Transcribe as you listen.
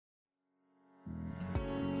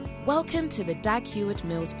Welcome to the Dag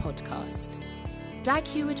Heward-Mills podcast. Dag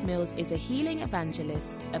Heward-Mills is a healing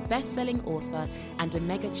evangelist, a best-selling author, and a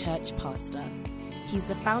mega-church pastor. He's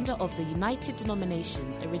the founder of the United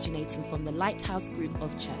Denominations, originating from the Lighthouse group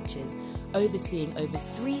of churches, overseeing over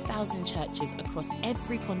 3,000 churches across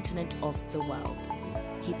every continent of the world.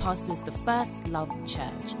 He pastors the First Love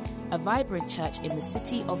Church, a vibrant church in the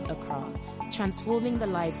city of Accra, transforming the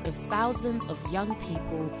lives of thousands of young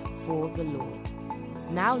people for the Lord.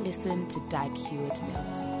 Now listen to Dag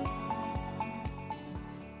Heward-Mills.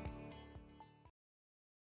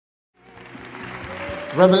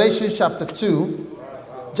 Revelation chapter 2,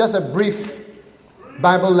 just a brief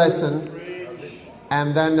Bible lesson,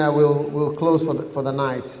 and then we'll close for the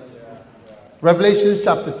night. Revelation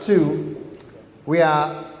chapter 2, we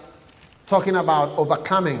are talking about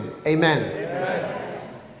overcoming. Amen. Amen.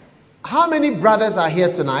 How many brothers are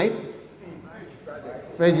here tonight?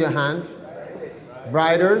 Raise your hand.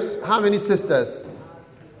 Briders. How many sisters?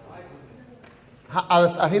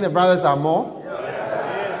 I think the brothers are more.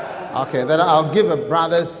 Okay, then I'll give a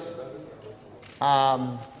brother's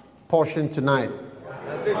portion tonight.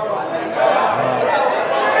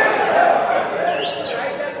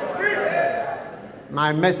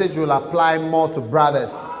 My message will apply more to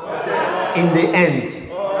brothers in the end.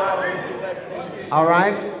 All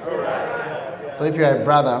right? So if you're a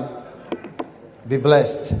brother, be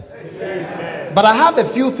blessed. But I have a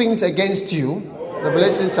few things against you,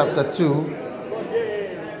 Revelation chapter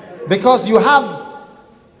 2, because you have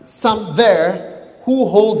some there who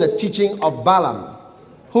hold the teaching of Balaam,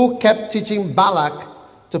 who kept teaching Balak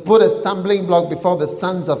to put a stumbling block before the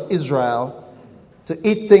sons of Israel, to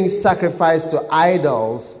eat things sacrificed to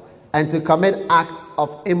idols, and to commit acts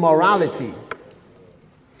of immorality.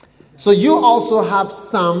 So you also have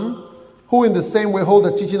some who in the same way hold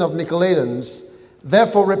the teaching of Nicolaitans.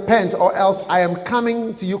 Therefore repent, or else I am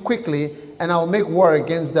coming to you quickly, and I will make war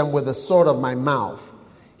against them with the sword of my mouth.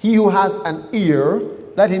 He who has an ear,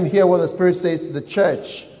 let him hear what the Spirit says to the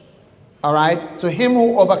church. All right? To him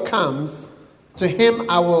who overcomes, to him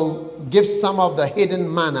I will give some of the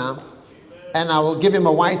hidden manna, and I will give him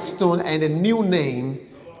a white stone and a new name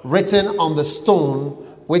written on the stone,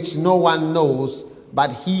 which no one knows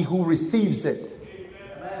but he who receives it.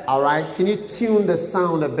 All right? Can you tune the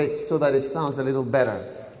sound a bit so that it sounds a little better?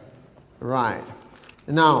 Right.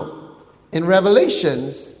 Now, in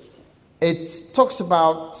Revelations, it talks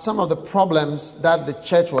about some of the problems that the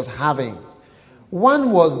church was having.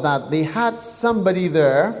 One was that they had somebody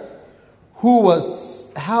there who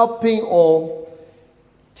was helping or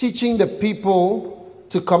teaching the people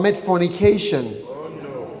to commit fornication.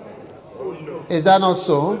 Oh no. Is that not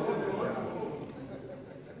so?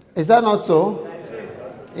 Is that not so?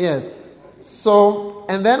 Yes. So,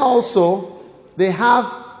 and then also they have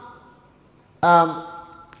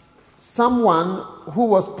someone who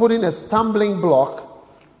was putting a stumbling block,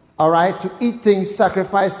 all right, to eat things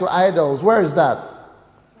sacrificed to idols. Where is that?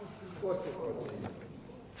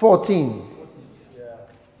 14.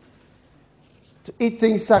 To eat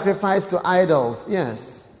things sacrificed to idols.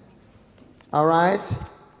 Yes. All right.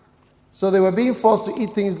 So they were being forced to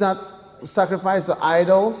eat things that sacrificed to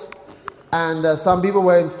idols. And some people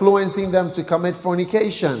were influencing them to commit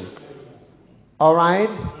fornication. All right?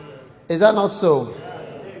 Is that not so?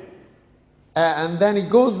 And then he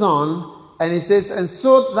goes on and he says, and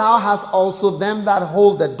so thou hast also them that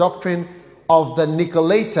hold the doctrine of the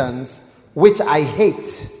Nicolaitans, which I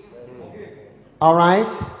hate. All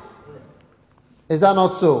right? Is that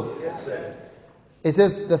not so? Yes, sir. It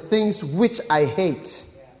says the things which I hate.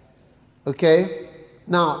 Okay?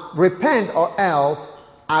 Now, repent or else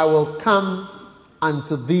I will come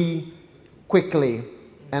unto thee quickly,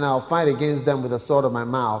 and I'll fight against them with the sword of my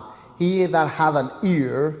mouth. He that hath an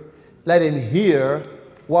ear, let him hear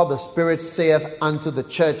what the Spirit saith unto the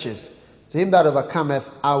churches. To him that overcometh,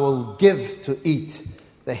 I will give to eat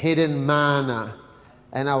the hidden manna,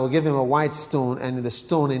 and I will give him a white stone, and in the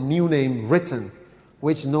stone a new name written,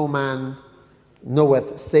 which no man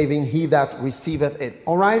knoweth, saving he that receiveth it.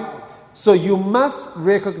 All right? So you must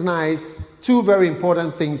recognize two very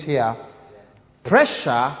important things here.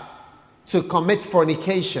 Pressure to commit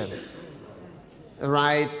fornication,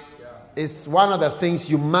 right, is one of the things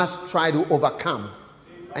you must try to overcome.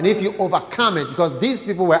 And if you overcome it, because these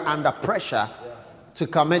people were under pressure to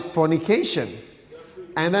commit fornication.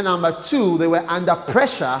 And then number two, they were under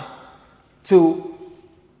pressure to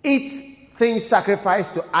eat things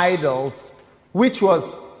sacrificed to idols, which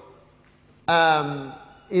was,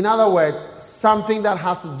 in other words, something that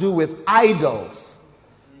has to do with idols.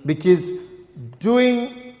 Because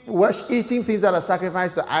eating things that are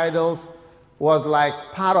sacrificed to idols was like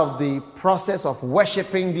part of the process of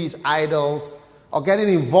worshiping these idols or getting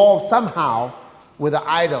involved somehow with the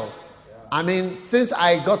idols. I mean, since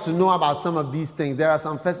I got to know about some of these things, there are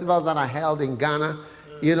some festivals that are held in Ghana,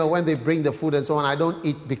 when they bring the food and so on, I don't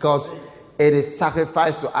eat because it is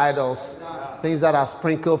sacrificed to idols, things that are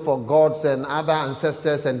sprinkled for gods and other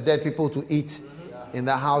ancestors and dead people to eat in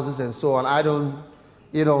their houses and so on. I don't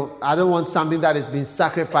want something that has been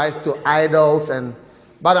sacrificed to idols,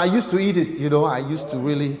 but I used to eat it, I used to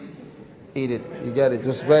really eat it. You get it? It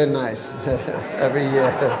was very nice every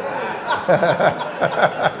year.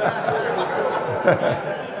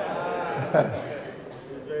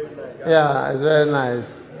 Yeah, it's very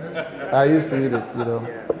nice. I used to eat it,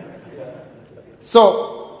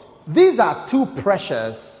 So, these are two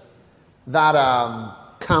pressures that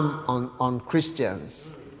come on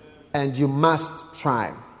Christians, and you must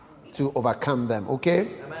try to overcome them, okay?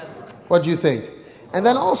 Amen. What do you think? And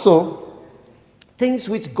then also, things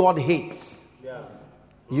which God hates.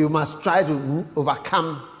 You must try to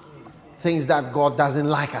overcome things that God doesn't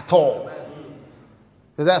like at all.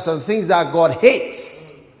 Because there are some things that God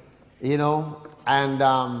hates, And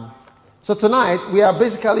so tonight, we are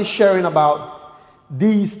basically sharing about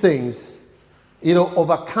these things,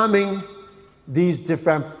 overcoming these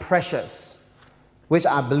different pressures, which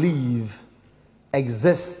I believe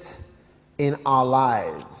exist in our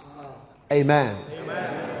lives. Amen.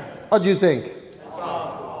 Amen. What do you think?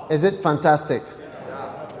 Is it fantastic?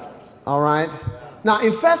 All right. Now,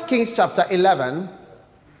 in 1 Kings chapter 11,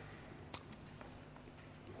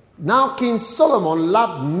 now King Solomon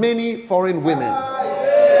loved many foreign women,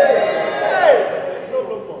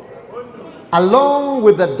 along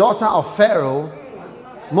with the daughter of Pharaoh,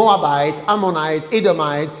 Moabite, Ammonite,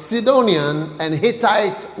 Edomite, Sidonian, and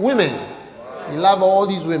Hittite women. He loved all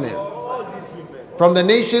these women. From the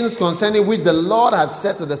nations concerning which the Lord had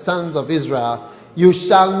said to the sons of Israel, you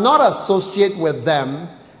shall not associate with them,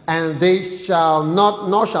 and they shall not,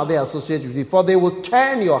 nor shall they associate with you, for they will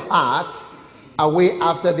turn your heart away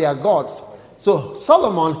after their gods. So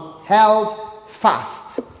Solomon held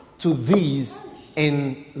fast to these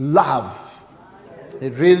in love. He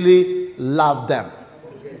really loved them.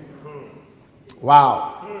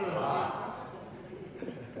 Wow.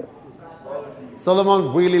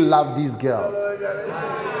 Solomon really loved these girls.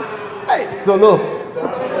 Hey, Solo.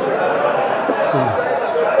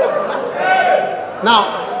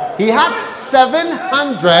 Now, he had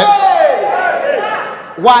 700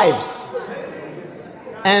 wives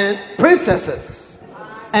and princesses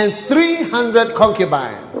and 300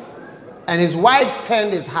 concubines. And his wives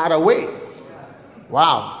turned his heart away.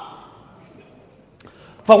 Wow.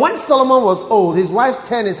 For when Solomon was old, his wives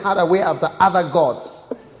turned his heart away after other gods,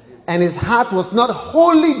 and his heart was not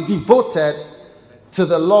wholly devoted to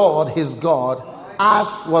the Lord his God,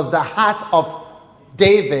 as was the heart of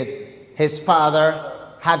David, his father,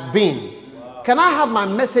 had been. Can I have my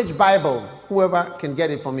Message Bible? Whoever can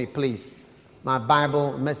get it for me, please. My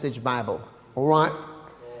Bible, Message Bible. All right.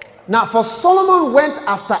 Now, for Solomon went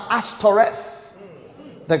after Ashtoreth,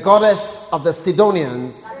 the goddess of the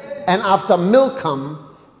Sidonians, and after Milcom,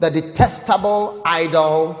 the detestable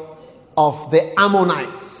idol of the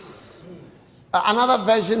Ammonites. Another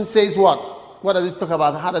version says what? What does it talk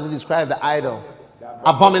about? How does it describe the idol?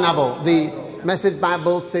 Abominable. The Message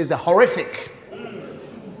Bible says the horrific.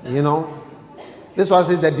 This one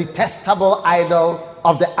says the detestable idol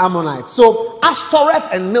of the Ammonites. So Ashtoreth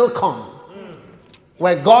and Milcom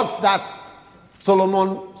were gods that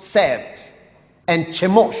Solomon served. And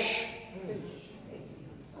Chemosh,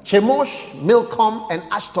 Milcom, and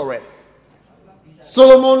Ashtoreth.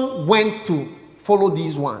 Solomon went to follow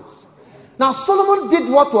these ones. Now, Solomon did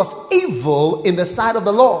what was evil in the sight of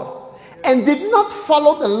the Lord and did not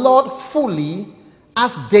follow the Lord fully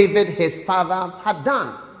as David, his father, had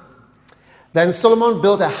done. Then Solomon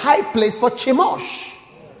built a high place for Chemosh,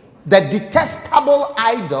 the detestable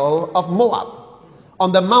idol of Moab,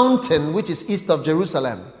 on the mountain which is east of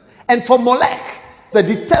Jerusalem, and for Molech, the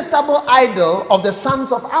detestable idol of the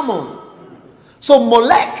sons of Ammon. So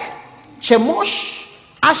Molech, Chemosh,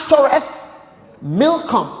 Ashtoreth,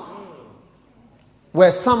 Milcom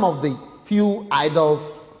were some of the few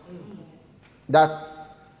idols that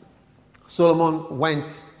Solomon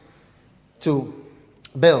went to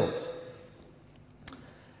build.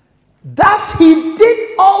 Thus he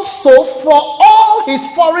did also for all his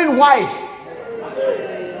foreign wives.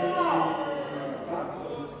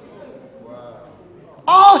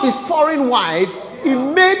 All his foreign wives, he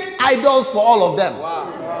made idols for all of them.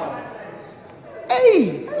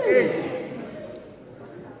 Hey!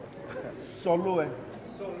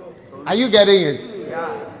 Are you getting it?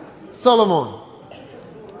 Solomon.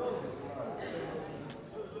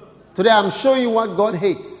 Today I'm showing you what God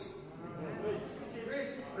hates.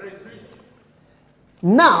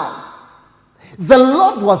 Now, the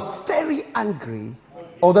Lord was very angry,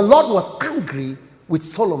 or the Lord was angry with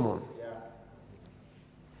Solomon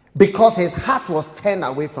because his heart was turned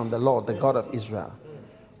away from the Lord, the God of Israel,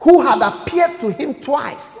 who had appeared to him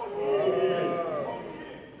twice.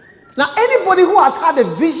 Now, anybody who has had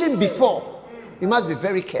a vision before, you must be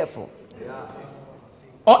very careful.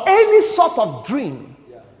 Or any sort of dream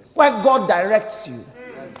where God directs you,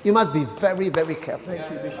 you must be very, very careful.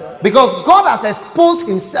 Because God has exposed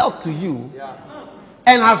himself to you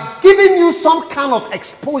and has given you some kind of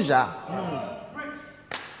exposure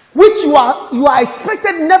which you are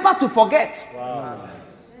expected never to forget.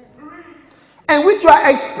 And which you are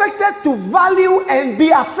expected to value and be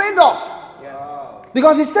afraid of.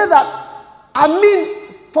 Because he said that,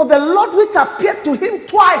 for the Lord which appeared to him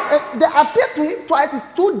twice, the appeared to him twice is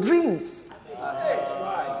 2 dreams.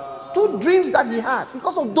 2 dreams that he had.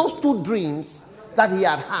 Because of those 2 dreams that he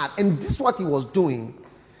had, and this is what he was doing,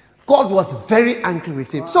 God was very angry with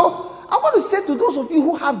him. So I want to say to those of you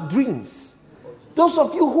who have dreams, those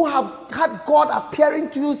of you who have had God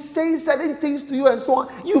appearing to you, saying certain things to you and so on,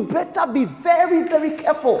 you better be very, very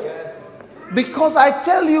careful. Because I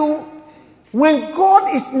tell you, when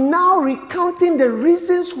God is now recounting the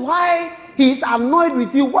reasons why he is annoyed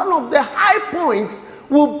with you, one of the high points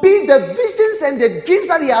will be the visions and the dreams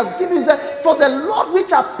that he has given. For the Lord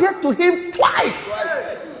which appeared to him twice.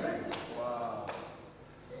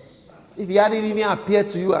 If he hadn't even appeared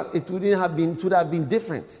to you, it would have been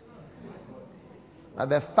different. But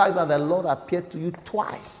the fact that the Lord appeared to you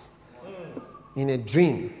twice in a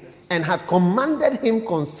dream and had commanded him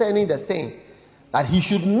concerning the thing that he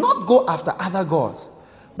should not go after other gods,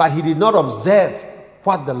 but he did not observe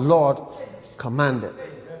what the Lord commanded.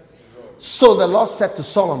 So the Lord said to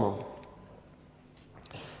Solomon,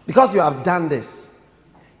 because you have done this,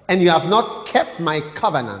 and you have not kept my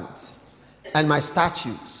covenant and my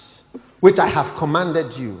statutes, which I have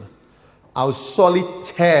commanded you, I will surely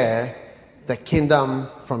tear the kingdom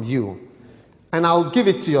from you, and I will give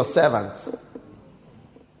it to your servants.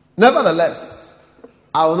 Nevertheless,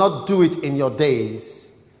 I will not do it in your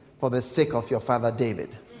days for the sake of your father David,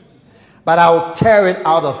 but I will tear it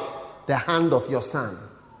out of the hand of your son.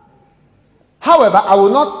 However, I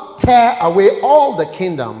will not tear away all the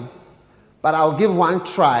kingdom, but I will give 1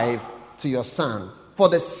 tribe to your son for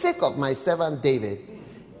the sake of my servant David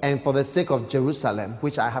and for the sake of Jerusalem,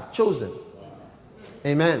 which I have chosen.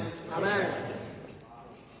 Amen. Amen.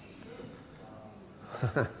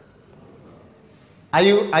 Are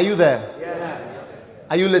you there? Yes.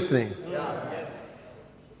 Are you listening? Yes.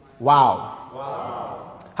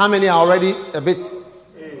 Wow. How many are already a bit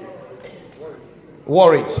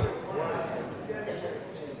worried?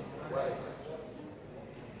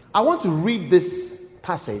 I want to read this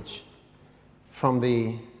passage from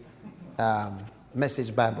the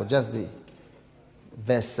Message Bible, just the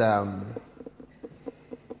verse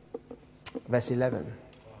 11.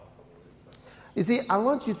 You see, I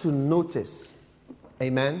want you to notice,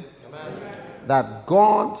 amen, that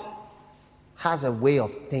God has a way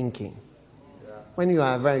of thinking. When you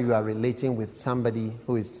are relating with somebody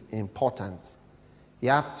who is important, you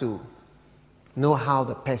have to know how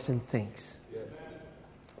the person thinks.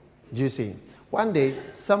 Do you see? One day,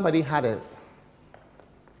 somebody had an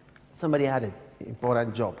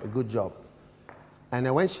important job, a good job. And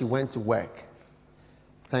then when she went to work,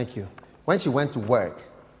 when she went to work,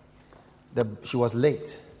 she was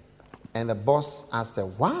late. And the boss asked her,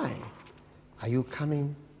 why are you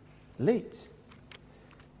coming late?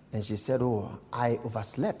 And she said, oh, I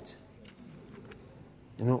overslept.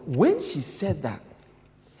 When she said that,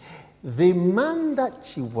 the man that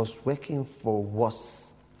she was working for was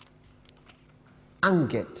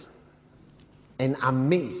angered and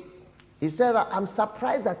amazed. He said, I'm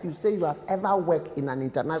surprised that you say you have ever worked in an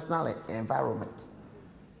international environment,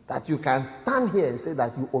 that you can stand here and say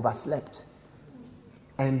that you overslept.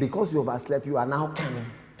 And because you overslept, you are now coming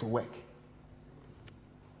to work.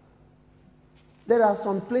 There are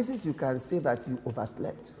some places you can say that you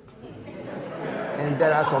overslept. And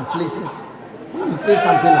there are some places, when you say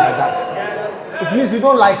something like that, it means you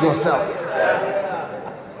don't like yourself.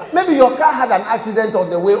 Maybe your car had an accident on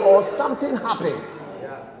the way or something happened.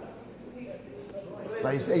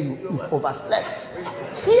 But you say you've overslept.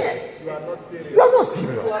 Here, you are not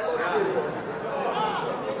serious.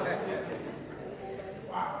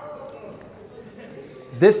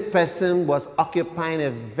 This person was occupying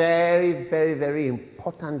a very, very, very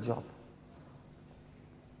important job.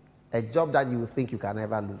 A job that you would think you can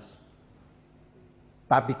never lose.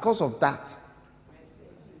 But because of that,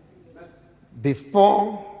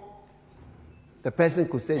 before the person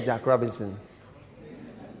could say Jack Robinson.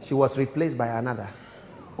 She was replaced by another.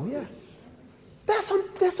 Oh yeah. There's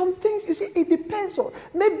some things, you see, it depends on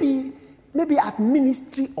maybe at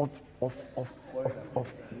ministry of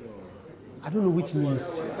I don't know which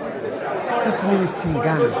ministry. Which ministry in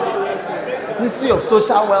Ghana? Ministry of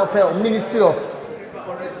Social Welfare or Ministry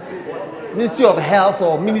of Health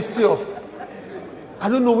or Ministry of, I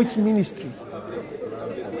don't know which ministry.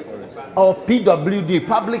 Or PWD,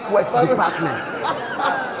 Public Works Department.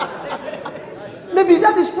 Maybe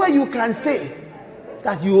that is where you can say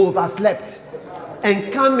that you overslept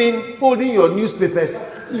and come in holding your newspapers.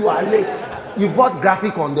 You are late. You bought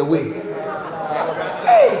graphic on the way.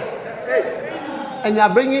 Hey! And you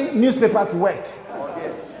are bringing newspaper to work.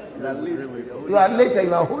 You are late and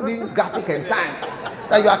you are holding graphic and Times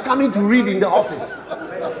that you are coming to read in the office.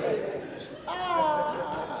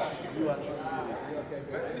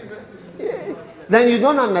 Yeah. Then you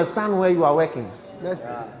don't understand where you are working.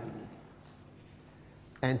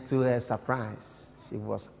 And to her surprise, she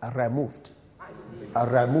was removed.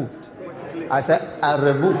 Removed. I said,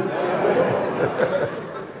 removed.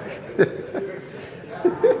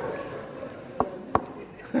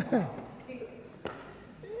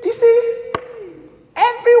 You see,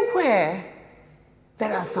 everywhere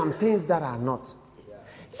there are some things that are not.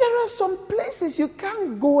 There are some places you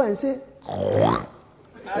can't go and say,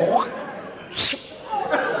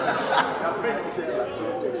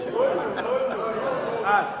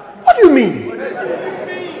 what do you mean?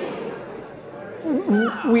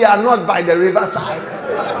 We are not by the riverside.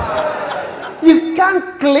 You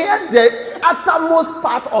can't clear the uttermost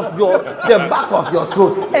part of the back of your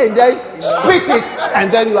throat and then spit it,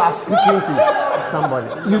 and then you are speaking to somebody.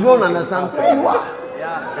 You don't understand where you are.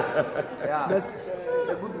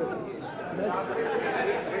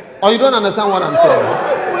 Or you don't understand what I'm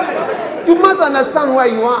saying. You must understand where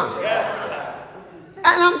you are.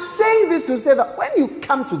 And I'm saying this to say that when you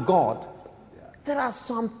come to God, there are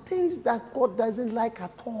some things that God doesn't like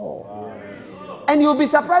at all. And you'll be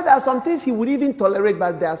surprised there are some things he would even tolerate,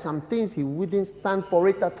 but there are some things he wouldn't stand for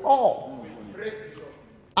it at all.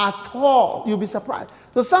 At all. You'll be surprised.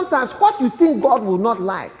 So sometimes what you think God will not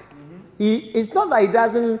like, it's not that he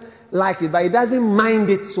doesn't like it, but he doesn't mind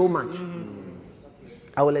it so much.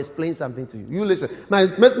 I will explain something to you. You listen. My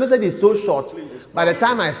message is so short. By the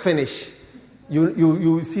time I finish, you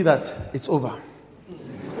will see that it's over.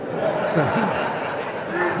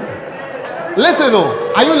 Listen,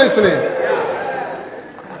 oh, are you listening?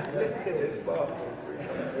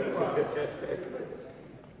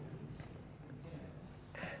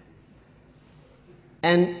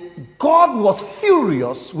 And God was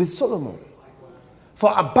furious with Solomon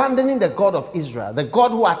for abandoning the God of Israel, the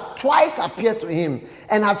God who had twice appeared to him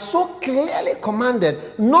and had so clearly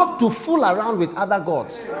commanded not to fool around with other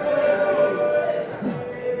gods.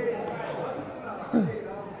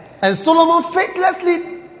 And Solomon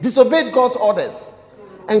faithlessly disobeyed God's orders.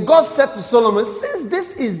 And God said to Solomon, since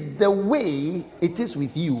this is the way it is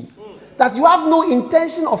with you, that you have no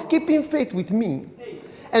intention of keeping faith with me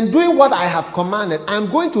and doing what I have commanded, I am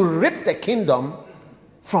going to rip the kingdom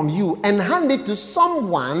from you and hand it to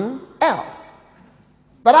someone else.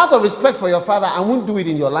 But out of respect for your father, I won't do it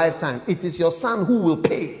in your lifetime. It is your son who will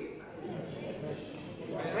pay.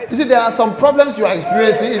 You see, there are some problems you are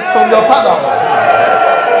experiencing. It's from your father.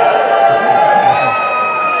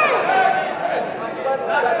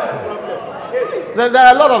 There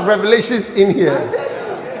are a lot of revelations in here.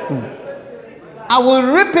 I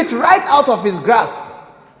will rip it right out of his grasp.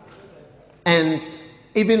 And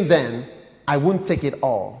even then, I won't take it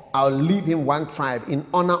all. I'll leave him one tribe in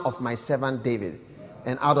honor of my servant David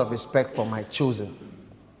and out of respect for my chosen.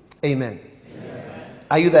 Amen.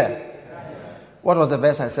 Are you there? What was the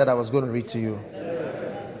verse I said I was going to read to you?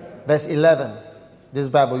 Verse 11. This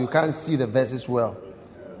Bible, you can't see the verses well.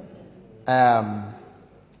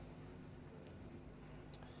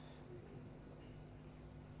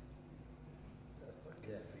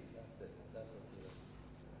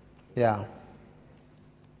 Yeah.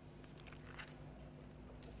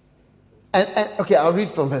 And okay, I'll read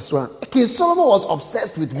from verse 1. King Solomon was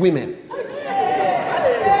obsessed with women.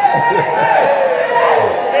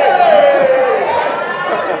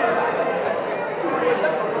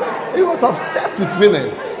 He was obsessed with women.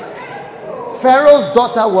 Pharaoh's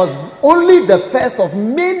daughter was only the first of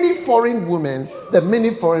many foreign women, the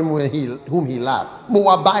many foreign women whom he loved.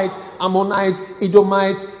 Moabite, Ammonite,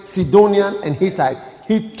 Edomite, Sidonian, and Hittite.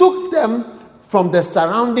 He took them from the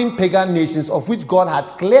surrounding pagan nations of which God had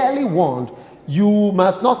clearly warned, you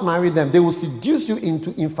must not marry them. They will seduce you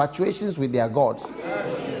into infatuations with their gods.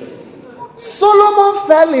 Solomon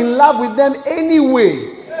fell in love with them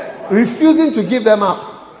anyway. refusing to give them up.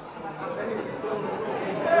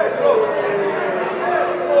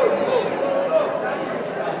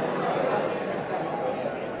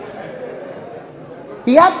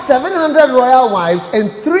 He had 700 royal wives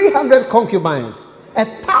and 300 concubines,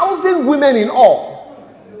 1,000 women in all.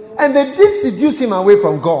 And they did seduce him away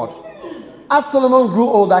from God. As Solomon grew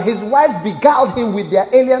older, his wives beguiled him with their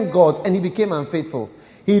alien gods, and he became unfaithful.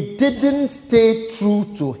 He didn't stay true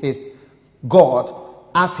to his God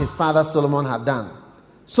as his father Solomon had done.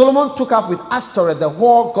 Solomon took up with Ashtoreth, the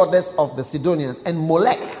whore goddess of the Sidonians, and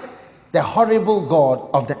Molech, the horrible god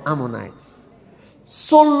of the Ammonites.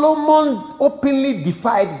 Solomon openly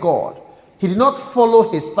defied God. He did not follow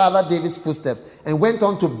his father David's footsteps and went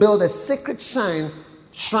on to build a sacred shrine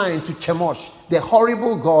to Chemosh, the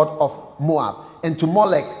horrible god of Moab, and to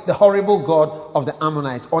Molech, the horrible god of the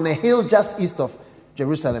Ammonites, on a hill just east of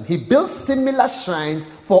Jerusalem. He built similar shrines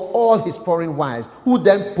for all his foreign wives, who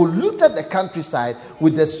then polluted the countryside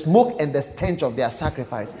with the smoke and the stench of their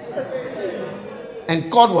sacrifices. And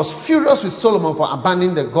God was furious with Solomon for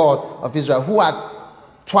abandoning the God of Israel, who had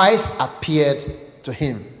twice appeared to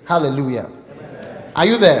him. Hallelujah. Amen. Are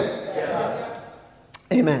you there? Yes.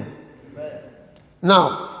 Amen. Amen.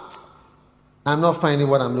 Now, I'm not finding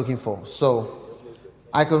what I'm looking for, so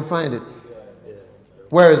I can find it.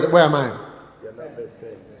 Where am I?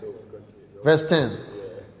 Verse 10.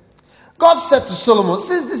 God said to Solomon,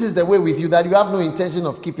 since this is the way with you, that you have no intention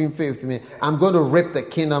of keeping faith with me, I'm going to rip the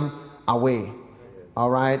kingdom away. All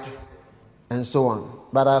right? And so on.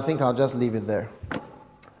 But I think I'll just leave it there.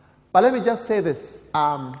 But let me just say this.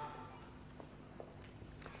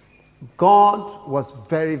 God was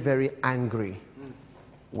very, very angry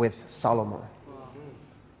with Solomon.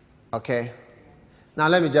 Okay? Now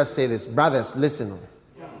let me just say this. Brothers, listen.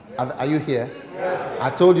 Are you here? I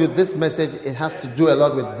told you this message, it has to do a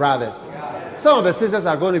lot with brothers. Some of the sisters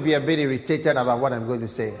are going to be a bit irritated about what I'm going to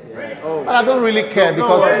say. But I don't really care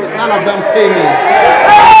because none of them pay me.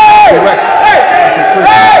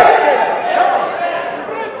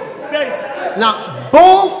 Now,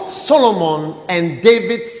 both Solomon and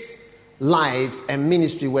David's lives and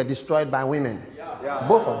ministry were destroyed by women.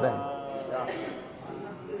 Both of them.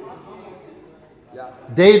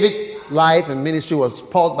 David's life and ministry was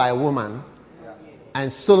spoiled by a woman,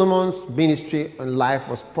 and Solomon's ministry and life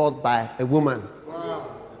was spoiled by a woman.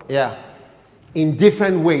 Yeah. In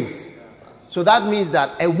different ways. So that means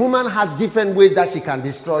that a woman has different ways that she can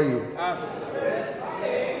destroy you.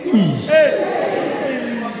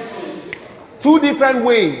 Two different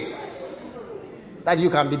ways that you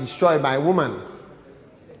can be destroyed by a woman.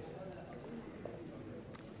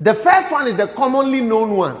 The first one is the commonly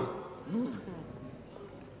known one.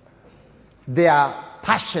 Their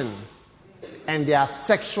passion and their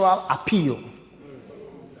sexual appeal.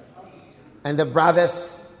 And the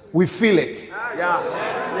brothers, we feel it.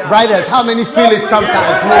 Brothers, how many feel it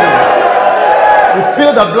sometimes? You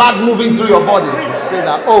feel the blood moving through your body. You say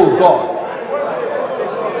that, oh God.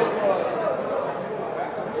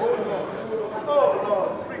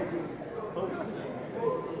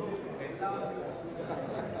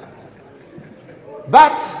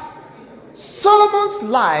 But Solomon's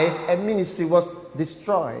life and ministry was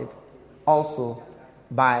destroyed also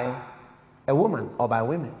by a woman or by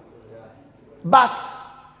women. But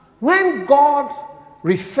when God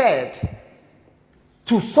referred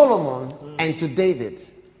to Solomon and to David,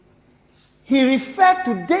 he referred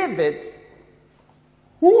to David,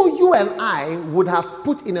 who you and I would have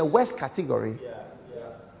put in a worse category,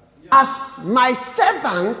 as my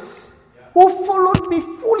servant who followed me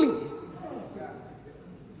fully.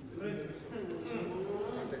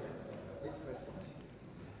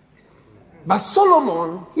 But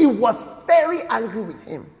Solomon, he was very angry with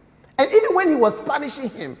him. And even when he was punishing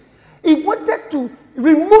him, he wanted to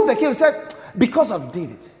remove the king. He said, because of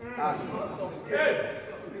David.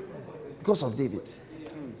 Because of David.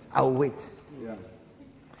 I'll wait.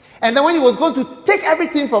 And then when he was going to take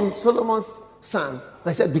everything from Solomon's son,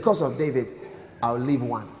 they said, because of David, I'll leave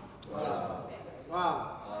one.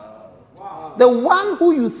 The one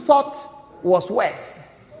who you thought was worse.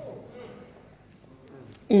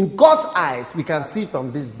 In God's eyes, we can see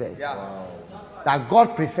from this verse that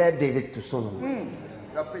God preferred David to Solomon.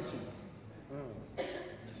 You're preaching.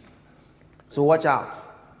 So watch out.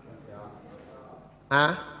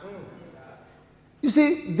 Huh? You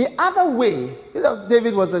see, the other way,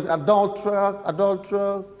 David was an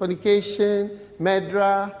adulterer, fornication,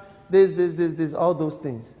 murderer, this, all those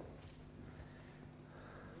things.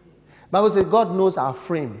 Bible says God knows our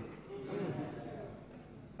frame,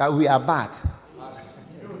 that we are bad.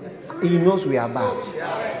 He knows we are bad.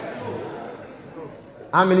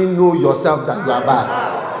 How many know yourself that you are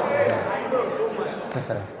bad?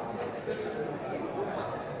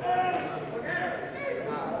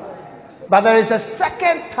 But there is a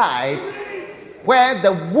second type where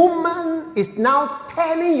the woman is now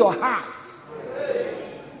turning your heart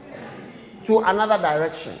to another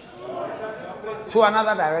direction. To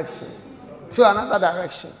another direction. To another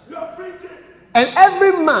direction. And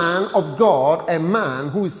every man of God, a man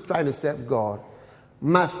who is trying to serve God,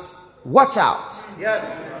 must watch out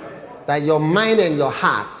that your mind and your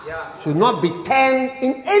heart should not be turned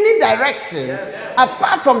in any direction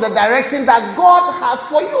apart from the direction that God has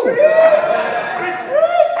for you.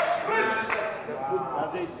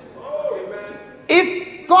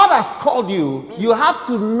 If God has called you, you have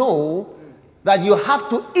to know that you have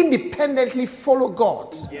to independently follow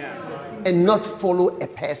God and not follow a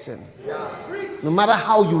person, no matter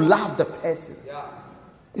how you love the person.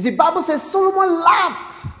 You see, the Bible says Solomon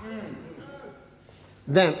loved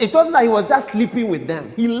them. It wasn't that he was just sleeping with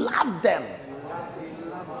them. He loved them.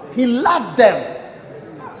 He loved them.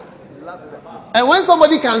 And when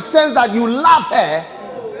somebody can sense that you love her,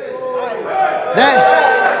 then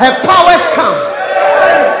her powers come.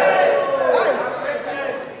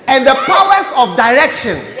 And the powers of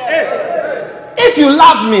direction. If you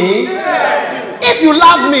love me,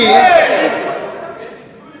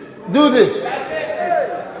 do this.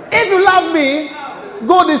 If you love me,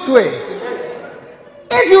 go this way.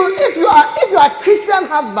 If you are a Christian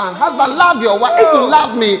husband, love your wife. If you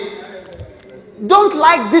love me, don't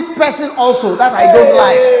like this person also that I don't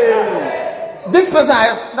like. This person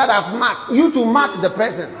that I've marked, you to mark the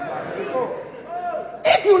person.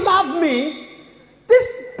 If you love me,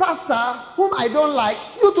 this pastor whom I don't like,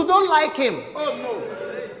 you too don't like him.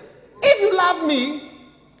 If you love me,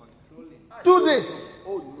 do this.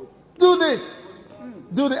 Do this.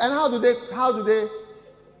 Do this. And how do they?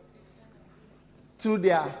 Through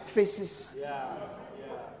their faces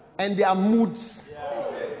and their moods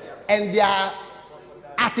and their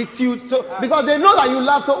attitudes. So because they know that you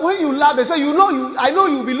love, so when you love, they say, I know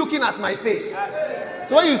you'll be looking at my face.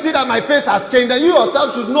 So when you see that my face has changed, then you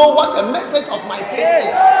yourself should know what the message of my face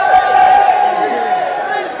is.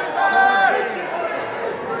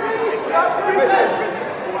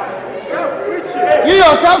 You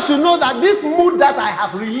yourself should know that this mood that I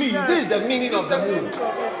have released, this is the meaning of the mood.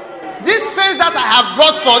 This face that I have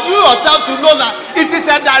brought forth, you yourself to know that it is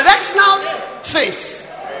a directional face.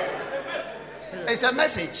 It's a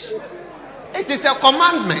message. It is a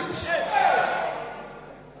commandment.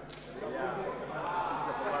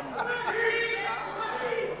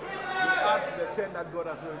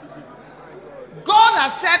 God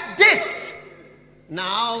has said this.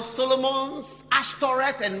 Now Solomon's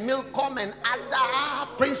Ashtoreth and Milcom and other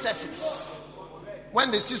princesses, when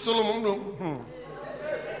they see Solomon,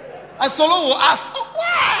 and Solomon will ask,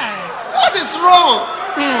 why? What is wrong?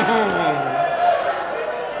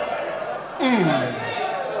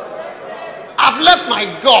 I've left my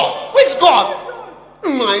God. Which God?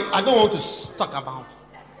 I don't want to talk about.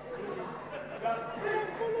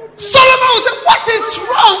 Solomon will say, what is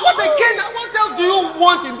wrong? What else do you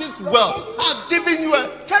want in this world? I've given you a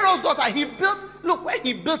Pharaoh's daughter. Look, when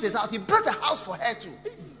he built his house, he built a house for her too.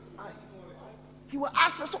 He will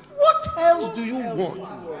ask her, so what else do you want?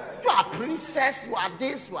 You are a princess, you are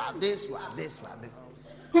this, you are this, you are this, you are this.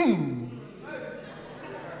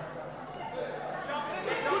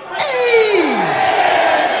 Hey!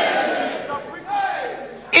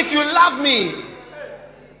 If you love me,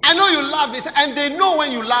 I know you love this, and they know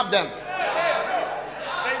when you love them.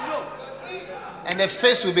 And the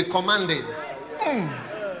face will be commanding.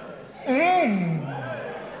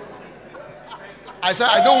 I said,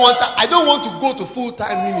 I don't want to go to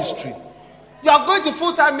full-time ministry. You are going to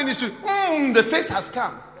full-time ministry. The face has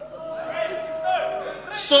come.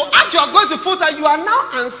 So as you are going to full-time, you are now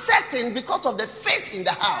uncertain because of the face in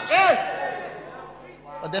the house.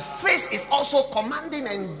 But the face is also commanding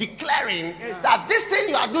and declaring that this thing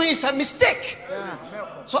you are doing is a mistake.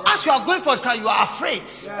 So as you are going for it, you are afraid.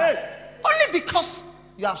 Only because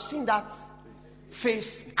you have seen that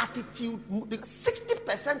face, attitude. Because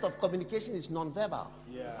 60% of communication is non-verbal.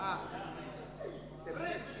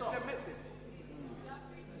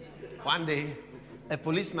 One day, a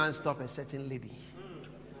policeman stopped a certain lady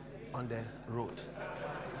on the road.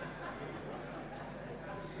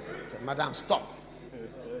 He said, "Madam, stop."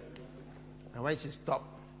 And when she stopped,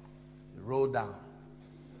 he rolled down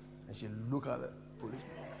and she looked at the policeman.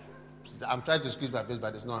 She said, "I'm trying to squeeze my face,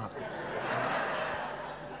 but it's not happening."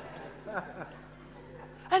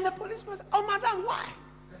 And the policeman said, "Oh, madam, why?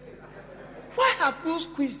 Why have you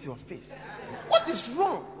squeezed your face? What is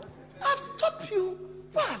wrong? I've stopped you.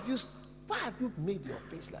 Why have you made your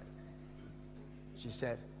face like that?" She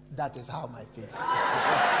said, That is how my face is.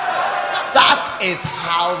 That is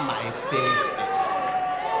how my face is.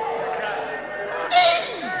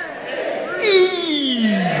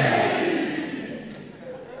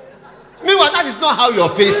 Meanwhile, that is not how your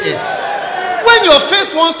face is. When your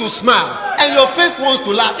face wants to smile and your face wants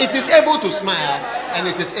to laugh, it is able to smile and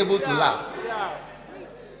it is able to laugh.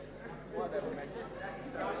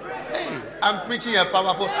 Hey, I'm preaching a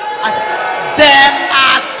powerful. There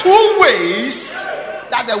are two ways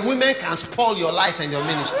that the women can spoil your life and your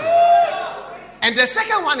ministry. And the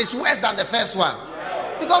second one is worse than the first one.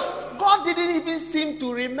 Because God didn't even seem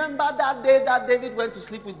to remember that day that David went to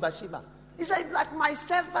sleep with Bathsheba. He said, like my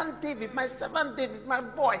servant David, my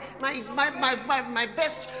boy, my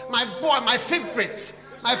best, my boy, my favorite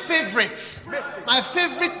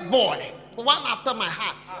boy, one after my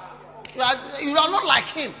heart. You are not like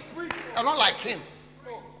him. You are not like him.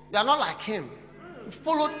 You are not like him. You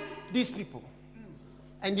followed these people.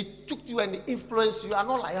 And he took you and he influenced you. You are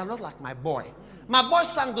not like my boy. My boy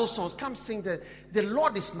sang those songs. Come sing the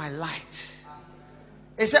Lord is my light.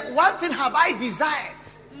 He said, one thing have I desired.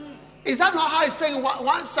 Is that not how he's saying the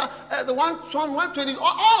one Psalm 120?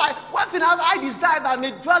 One thing have I desired that I may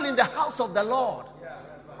dwell in the house of the Lord.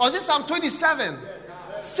 Or is this Psalm 27?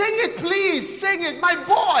 Sing it, please. Sing it. My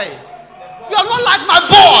boy. You're not like my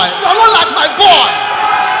boy. You're not like my boy.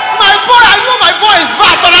 My boy, I know my boy is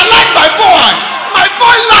bad, but I like my boy. My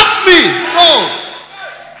boy loves me. No.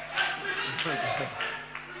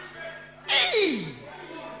 Hey.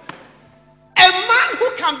 A man who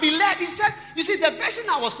can be led, he said, you see, the version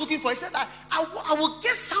I was looking for, he said that I will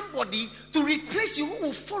get somebody to replace you who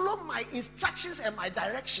will follow my instructions and my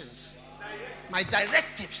directions, my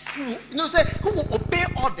directives. Who will obey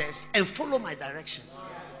orders and follow my directions.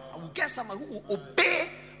 I will get someone who will obey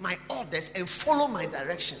my orders and follow my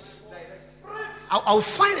directions. I will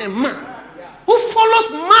find a man who follows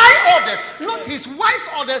my orders, not his wife's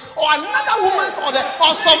orders or another woman's order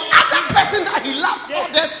or some other person that he loves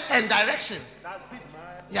orders and directions.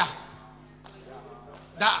 Yeah.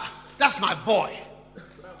 That's my boy.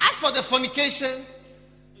 As for the fornication,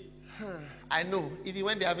 I know. Even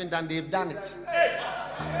when they haven't done, they've done it.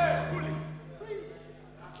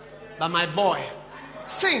 But my boy,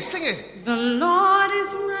 sing it. The Lord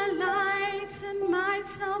is my light and my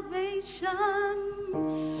salvation.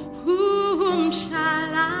 Whom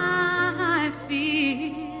shall I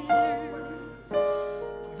fear?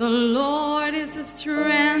 The Lord is the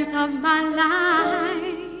strength of my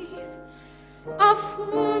life. Of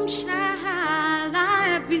whom shall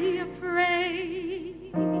I be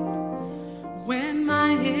afraid? When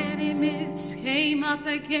my enemies came up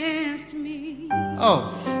against me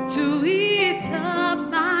to eat up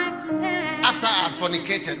my flesh. After I had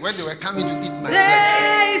fornicated, when they were coming to eat my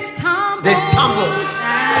flesh, they stumbled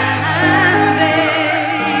and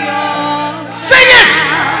they all sing it!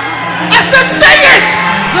 I said sing it!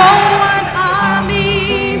 Though an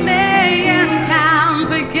army may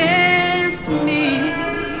encamp against me,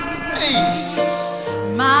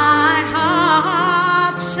 my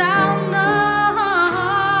heart shall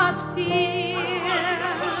not fear.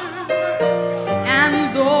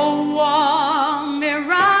 And though war may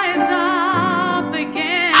rise up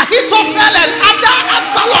against Ahithophel and other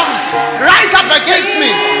Absaloms rise up against me.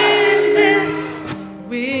 In this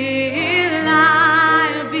will I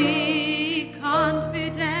be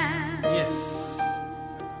confident. Yes.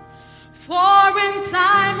 For in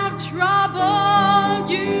time of trouble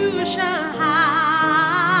you shall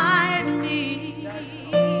hide me.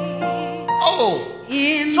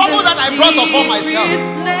 In trouble that I brought upon myself.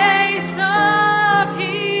 Place of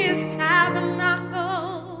his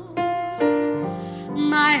tabernacle,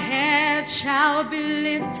 my head shall be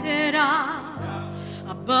lifted up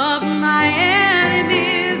above my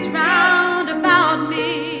enemies round about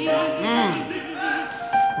me.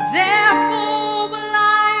 Therefore will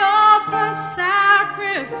I offer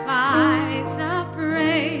sacrifice of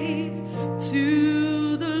praise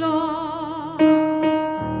to the Lord.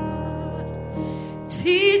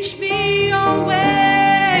 Teach me your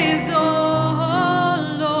ways,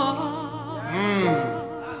 O Lord.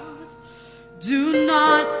 Do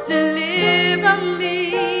not deliver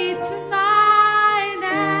me to mine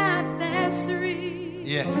adversary.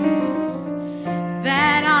 Yes.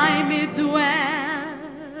 That I may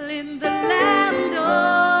dwell in the land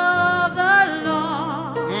of the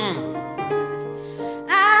Lord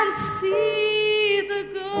and see the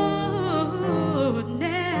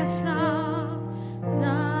goodness of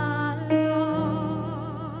the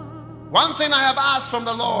Lord. One thing I have asked from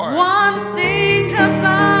the Lord. One thing have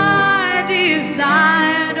I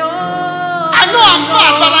desired. I know I'm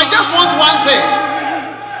not, but I just want one thing.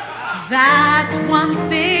 That one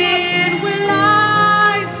thing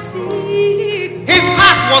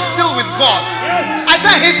was still with God. I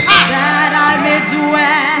said his heart. That I may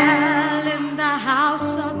dwell in the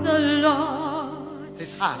house of the Lord.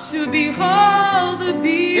 His heart. To behold the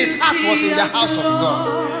beauty His heart was in the house of God.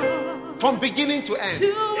 Lord. From beginning to end.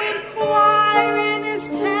 To inquire in his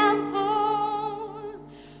temple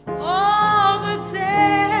all the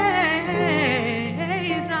days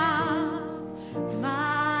of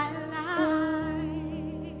my life.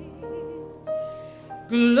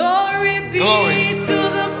 Glory be to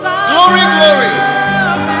the Father. Glory, glory.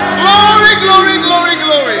 Glory, glory, glory,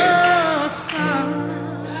 glory. The Son,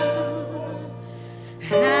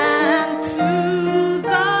 and to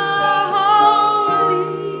the Holy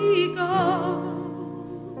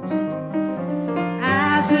Ghost,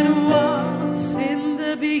 as it was in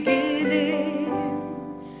the beginning,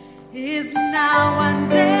 is now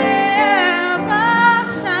and ever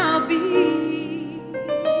shall be,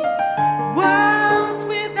 world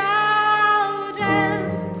without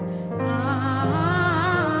end.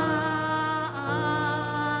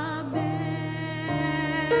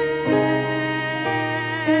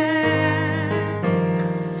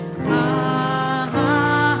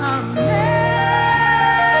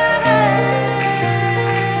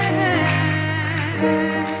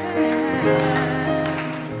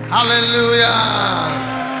 Hallelujah.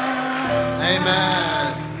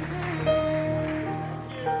 Amen.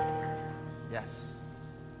 Yes.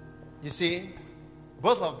 You see,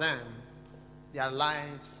 both of them, their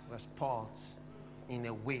lives were spoiled in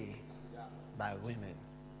a way by women.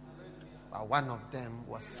 But one of them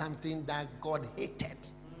was something that God hated.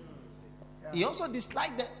 He also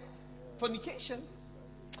disliked the fornication.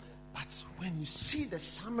 But when you see the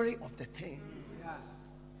summary of the thing,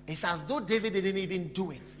 it's as though David didn't even do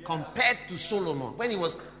it compared to Solomon. When he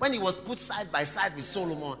was put side by side with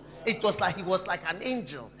Solomon, it was like he was like an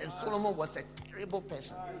angel, and Solomon was a terrible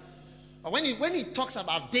person. But when he talks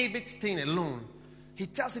about David's thing alone, he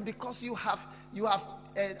tells him, because you have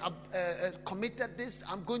committed this,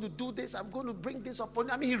 I'm going to do this, I'm going to bring this upon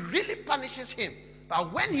you. I mean, he really punishes him.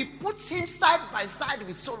 But when he puts him side by side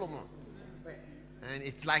with Solomon, and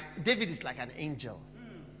it's like David is like an angel,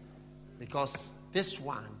 because this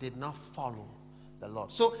one did not follow the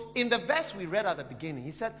Lord. So in the verse we read at the beginning,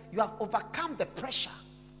 he said, you have overcome the pressure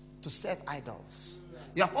to serve idols.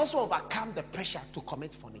 You have also overcome the pressure to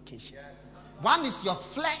commit fornication. One is your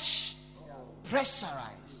flesh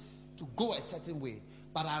pressurized to go a certain way,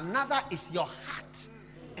 but another is your heart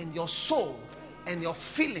and your soul and your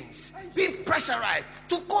feelings being pressurized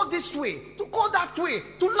to go this way, to go that way,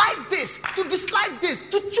 to like this, to dislike this,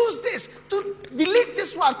 to choose this, to delete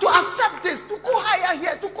this one, to accept this, to go higher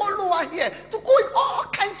here, to go lower here, to go in all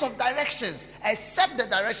kinds of directions except the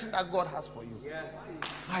direction that God has for you.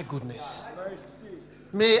 My goodness.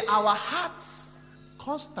 May our hearts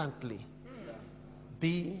constantly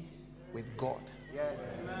be with God.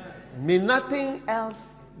 May nothing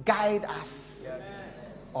else guide us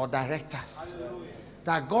or direct us.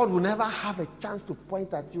 That God will never have a chance to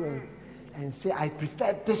point at you and say, I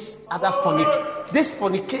prefer this other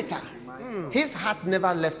fornicator. His heart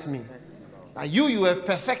never left me. You were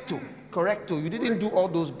perfecto, correcto. You didn't do all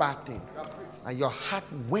those bad things. And your heart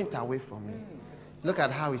went away from me. Look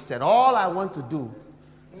at how he said, all I want to do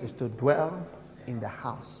is to dwell in the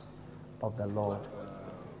house of the Lord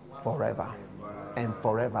forever and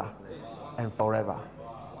forever and forever.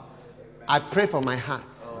 I pray for my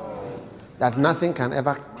heart that nothing can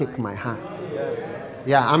ever take my heart.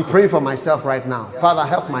 Yeah, I'm praying for myself right now. Father,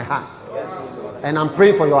 help my heart. And I'm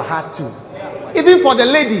praying for your heart too. Even for the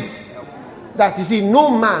ladies, that you see, no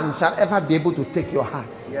man shall ever be able to take your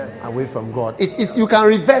heart away from God. You can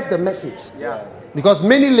reverse the message. Because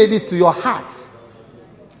many ladies to your heart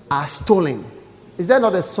are stolen. Is there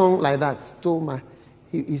not a song like that?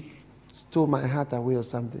 He stole my heart away or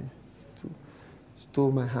something.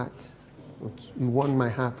 Stole my heart. You won my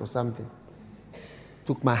heart or something.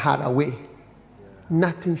 Took my heart away.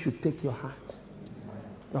 Nothing should take your heart.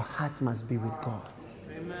 Your heart must be with God.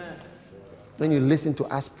 Amen. When you listen to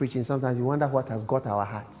us preaching, sometimes you wonder what has got our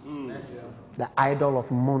hearts. The idol of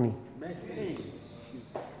money.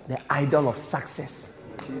 The idol of success.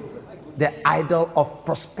 The idol of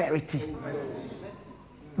prosperity.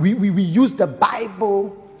 We use the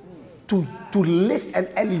Bible to lift and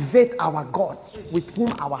elevate our gods with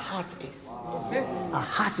whom our heart is. Our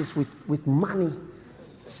heart is with money,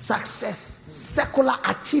 success, secular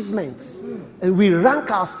achievements. And we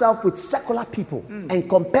rank ourselves with secular people and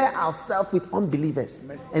compare ourselves with unbelievers.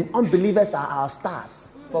 And unbelievers are our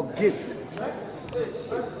stars. Forgive.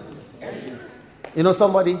 You know,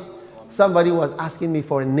 somebody was asking me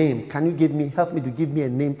for a name. Can you help me to give me a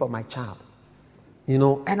name for my child? You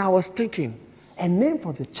know, and I was thinking, a name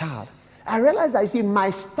for the child. I realized that, you see, my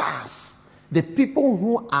stars, the people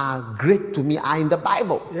who are great to me, are in the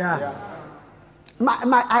Bible. Yeah.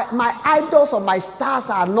 My idols or my stars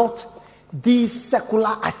are not these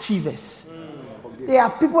secular achievers. They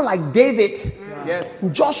are people like David,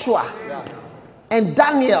 Joshua, and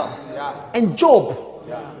Daniel, and Job,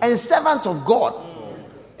 and servants of God.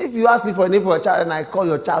 If you ask me for a name for a child and I call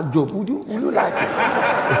your child Job, would you like it?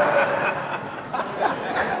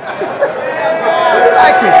 Would you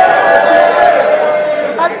like it?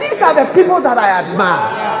 And these are the people that I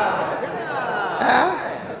admire.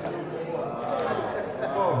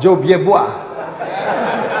 Job Yeboah.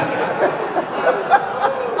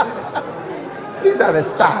 These are the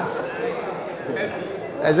stars.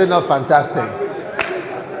 Is it not fantastic?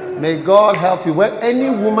 May God help you. When any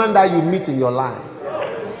woman that you meet in your life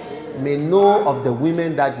may know of the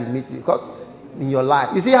women that you meet because in your life.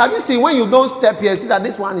 You see, have you seen when you don't step here, see that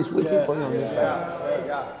this one is waiting for you on this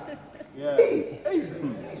side? Hey.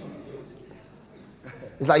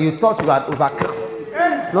 It's like you thought you had overcome,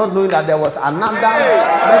 not knowing that there was another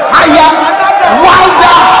higher,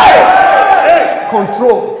 wider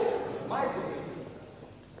control.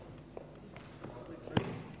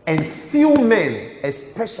 And few men,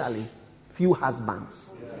 especially few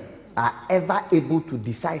husbands, are ever able to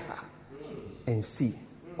decipher and see.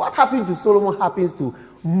 What happened to Solomon happens to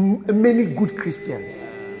many good Christians.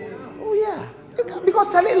 Oh yeah,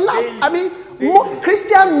 because Charlie love. I mean,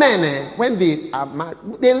 Christian men, when they are married,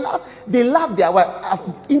 they love their wife. I've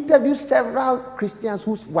interviewed several Christians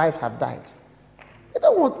whose wives have died. They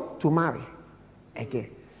don't want to marry again.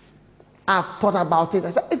 I've thought about it.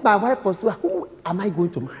 I said, if my wife was to, who am I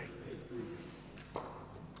going to marry?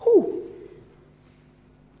 Who?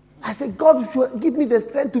 I said, God should give me the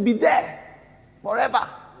strength to be there forever.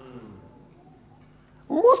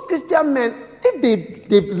 Most Christian men, if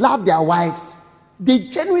they love their wives, they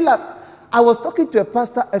genuinely love. I was talking to a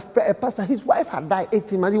pastor, his wife had died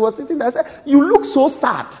 18 months. He was sitting there. I said, you look so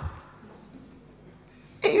sad.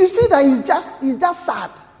 You see that he's just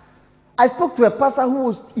sad. I spoke to a pastor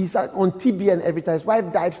who is on TB and everything. His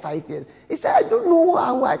wife died 5 years. He said, I don't know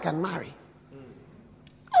how I can marry.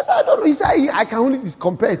 I said, I don't know. He said, I can only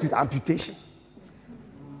compare it with amputation.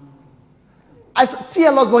 I said,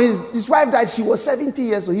 T.L. Osborne, his wife died. She was 70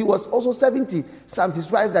 years old. He was also 70. His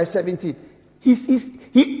wife died 70. He's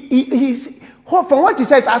from what he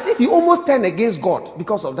says, as if he almost turned against God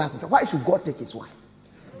because of that. He said, why should God take his wife?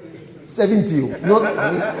 70, not,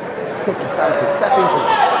 I mean, take his something,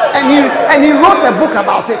 70. And he wrote a book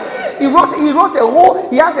about it.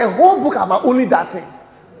 He has a whole book about only that thing.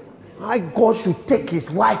 Why God should take his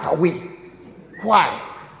wife away. Why?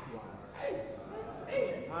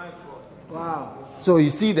 Wow. So you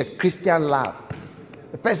see the Christian love.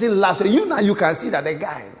 The person loves you. You can see that the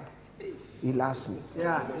guy, he loves me.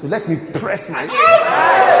 Yeah. So let me press my lips.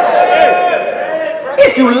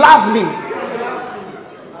 If you love me,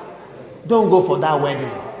 don't go for that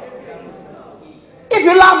wedding. If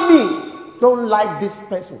you love me, don't like this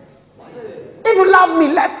person. If you love me,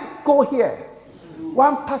 let's go here.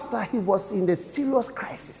 One pastor, he was in a serious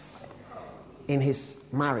crisis in his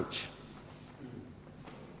marriage.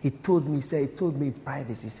 He told me in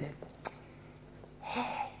privacy,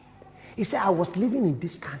 he said, I was living in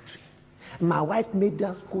this country. My wife made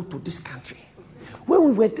us go to this country. When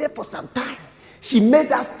we were there for some time, she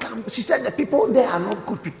made us come. She said the people there are not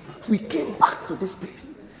good people. We came back to this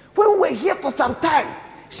place. When we were here for some time,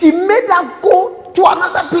 she made us go to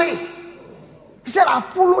another place. He said, I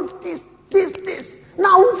followed this.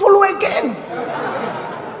 Now we'll follow again.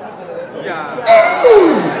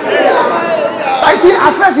 Hey! I see,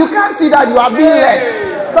 at first you can't see that you are being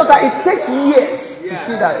led. So that it takes years to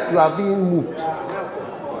see that you are being moved.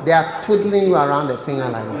 They are twiddling you around the finger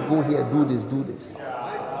like, go here, do this.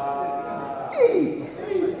 Hey!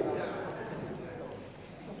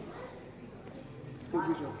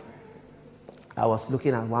 I was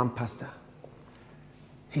looking at one pastor.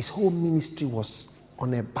 His whole ministry was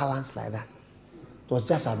on a balance like that. It was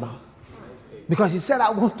just about. Because he said, I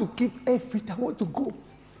want to keep everything. I want to go.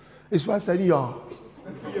 His wife said, yeah.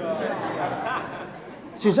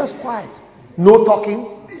 She's just quiet. No talking.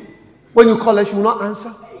 When you call her, she will not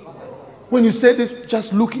answer. When you say this,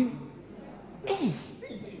 just looking. Hey.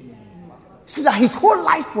 See that his whole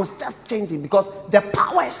life was just changing because the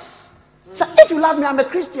powers. So if you love me, I'm a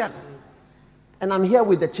Christian. And I'm here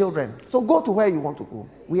with the children. So go to where you want to go.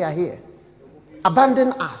 We are here.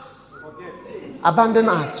 Abandon us. Abandon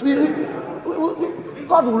us.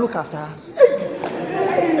 God will look after us.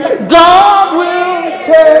 God will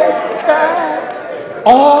take care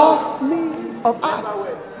of me, of us.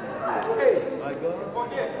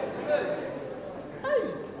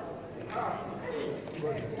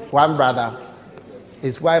 One brother,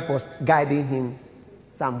 his wife was guiding him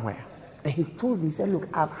somewhere. And he told me, he said, look,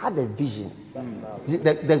 I've had a vision.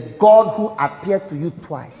 The God who appeared to you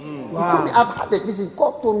twice. He told me, I've had a vision.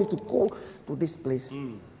 God told me to go to this place.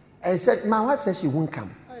 And he said, my wife said she won't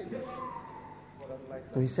come.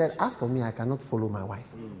 So he said, as for me, I cannot follow my wife.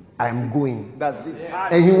 I am going. That's it.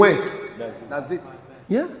 And he went. That's it.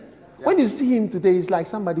 Yeah? When you see him today, he's like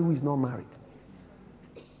somebody who is not married.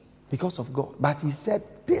 Because of God. But he said,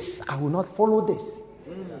 this, I will not follow this.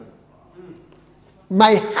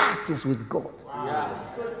 My heart is with God.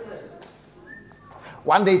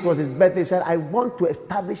 One day it was his birthday. He said, I want to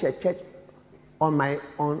establish a church on my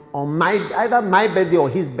either my birthday or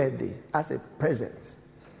his birthday as a present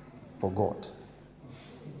for God.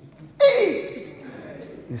 Hey!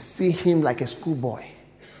 You see him like a schoolboy. He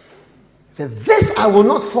said, this I will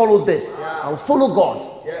not follow this. I will follow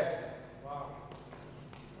God. Yes.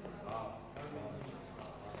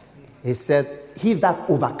 He said, he that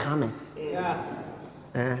overcometh.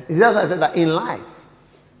 That's why I said that in life,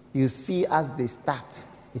 you see as they start,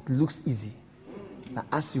 it looks easy. But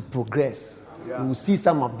as you progress, you will see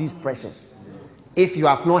some of these pressures. If you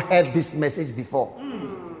have not heard this message before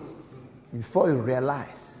you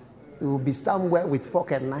realize, you will be somewhere with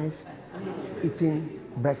fork and knife eating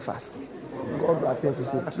breakfast. God will appear to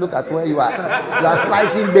say, look at where you are. You are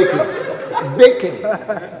slicing bacon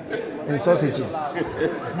and sausages.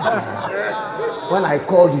 When I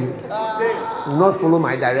called you, you will not follow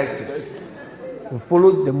my directives. You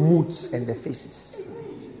follow the moods and the faces.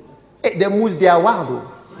 Hey, the moods, they are wild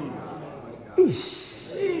though. Ish.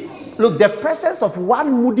 Look, the presence of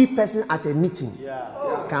one moody person at a meeting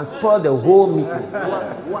can spoil the whole meeting.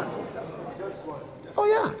 Oh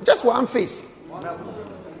yeah, just one face.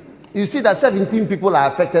 You see that 17 people are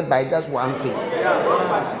affected by just one face.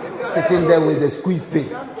 Sitting there with a squeezed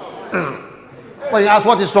face. When you ask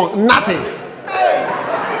what is wrong, nothing.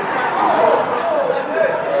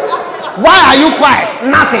 Why are you quiet?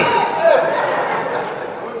 Nothing.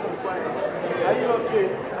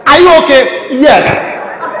 Are you okay? Yes.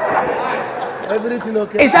 Everything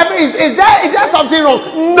okay? Is there something wrong?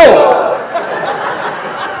 No.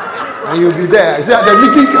 And you'll be there. You see, the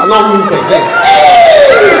meeting cannot move again.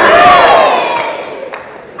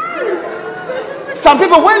 Some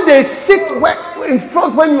people, when they sit in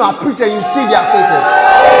front when you are preaching, you see their faces.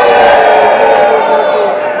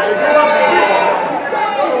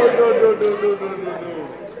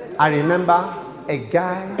 I remember a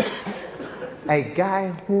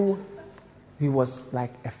guy who he was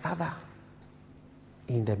like a father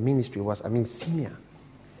in the ministry, senior.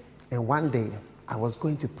 And one day I was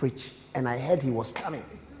going to preach and I heard he was coming.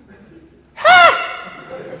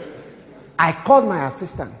 I called my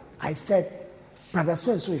assistant. I said, Brother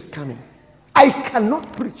so and so is coming. I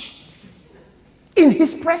cannot preach in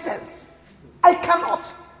his presence. I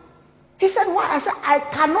cannot. He said, why? I said, I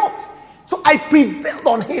cannot. So I prevailed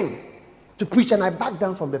on him to preach and I backed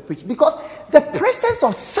down from the preach because the presence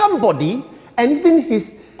of somebody and even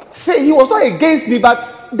his faith, he was not against me,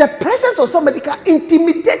 but the presence of somebody can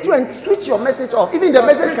intimidate you and switch your message off. Even the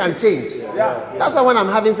message can change. That's why when I'm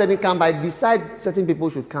having certain camp, I decide certain people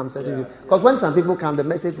should come. Because when some people come, the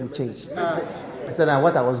message will change. I said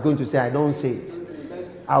what I was going to say, I don't say it.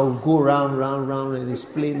 I'll go round and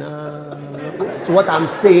explain. So what I'm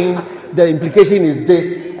saying, the implication is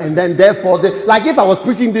this, and then therefore, like if I was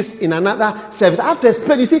preaching this in another service, I have to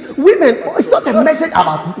explain. You see, women, it's not a message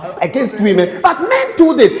against women, but men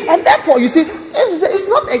do this, and therefore, you see, it's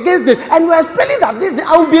not against this. And we're explaining that this,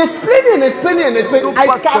 I will be explaining.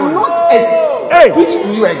 I cannot preach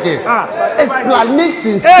to you again.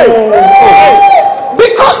 Explanations.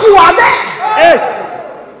 Because you are there.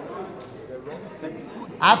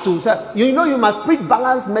 I have to say, you must preach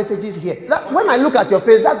balanced messages here. When I look at your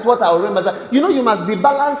face, that's what I will remember. You must be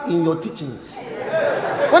balanced in your teachings.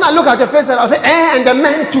 When I look at your face, I'll say, and the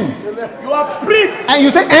men too. You are preached. And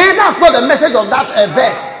you say, that's not the message of that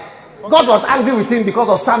verse. God was angry with him because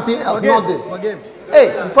of something else, not this.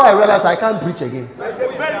 Hey, before I realize I can't preach again.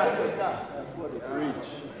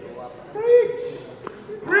 Preach.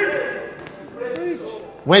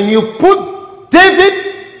 When you put David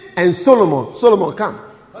and Solomon, come.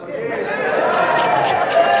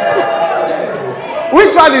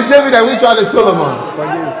 Which one is David and which one is Solomon?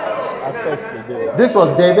 This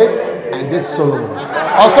was David and this Solomon.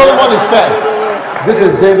 Or Solomon is fair. This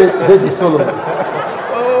is David, this is Solomon.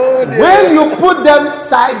 When you put them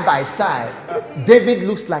side by side, David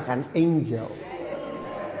looks like an angel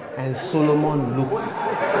and Solomon looks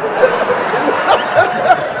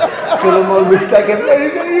like a very,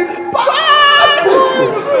 very bad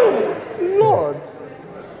person. Lord.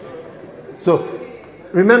 So,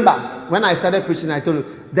 remember, when I started preaching, I told you,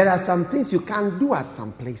 there are some things you can't do at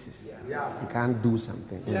some places. You can't do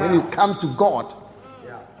something. When you come to God,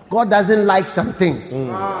 God doesn't like some things.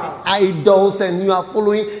 Idols, and you are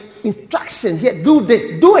following instruction. Here, do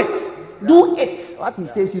this, do it. Do it. What he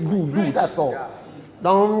says you do, that's all.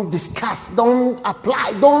 Don't discuss, don't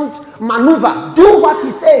apply, don't maneuver. Do what he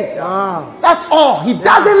says. That's all. He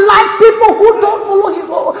doesn't like people who don't follow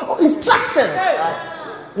his instructions.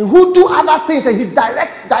 And who do other things and his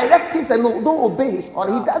directives and don't obey his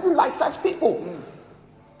order. He doesn't like such people.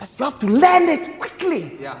 But you have to learn it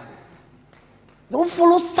quickly. Don't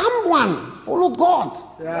follow someone. Follow God.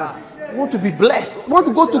 You want to be blessed. You want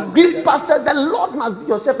to go to green pastures. The Lord must be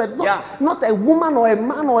your shepherd. Not a woman or a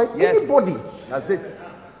man or anybody. That's it.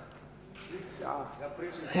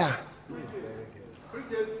 Yeah.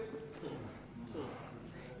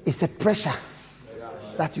 It's a pressure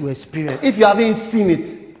that you experience. If you haven't seen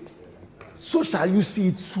it, so shall you see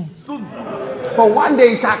it soon. For one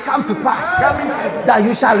day it shall come to pass that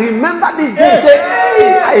you shall remember this day and say,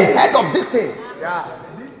 hey, I heard of this thing.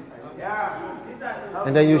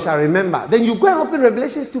 And then you shall remember. Then you go and open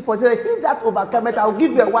Revelation 2:4. Say, he that overcometh, I'll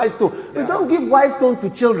give you a white stone. You don't give white stone to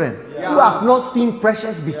children who have not seen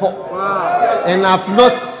pressures before and have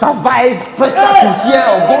not survived pressure to hear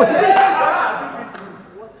or go here.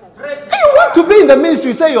 You want to be in the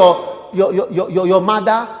ministry, say your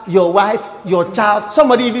mother, your wife, your child.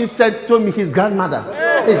 Somebody even told me his grandmother.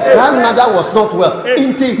 His grandmother was not well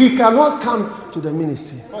until he cannot come to the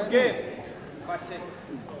ministry.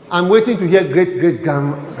 I'm waiting to hear great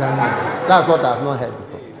grandmother. That's what I've not heard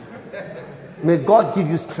before. May God give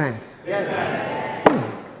you strength.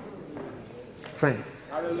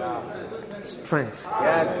 Strength. Strength.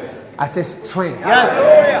 I say strength.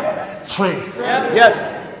 Strength.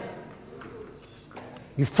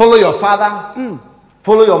 You follow your father,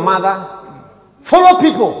 follow your mother, follow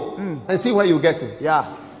people, and see where you get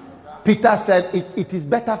to. Peter said, it is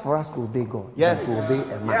better for us to obey God than to obey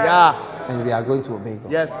a man. And we are going to obey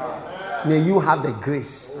God. May you have the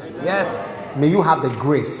grace. May you have the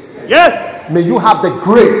grace. May you have the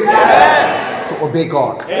grace to obey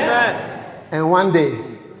God. And one day,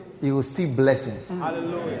 you will see blessings.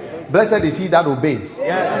 Blessed is he that obeys.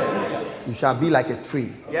 You shall be like a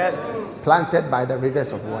tree planted by the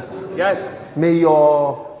rivers of water. May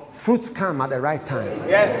your fruits come at the right time.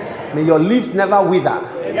 May your leaves never wither.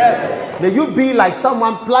 May you be like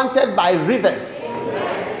someone planted by rivers,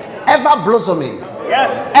 ever blossoming,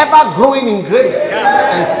 ever growing in grace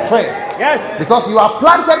and strength. Because you are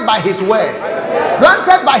planted by his word,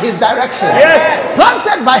 planted by his direction,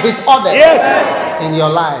 planted by his orders in your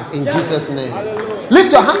life, in Jesus' name.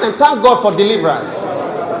 Lift your hand and thank God for deliverance.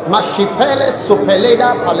 Mashipele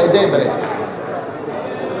supeleda paledebres.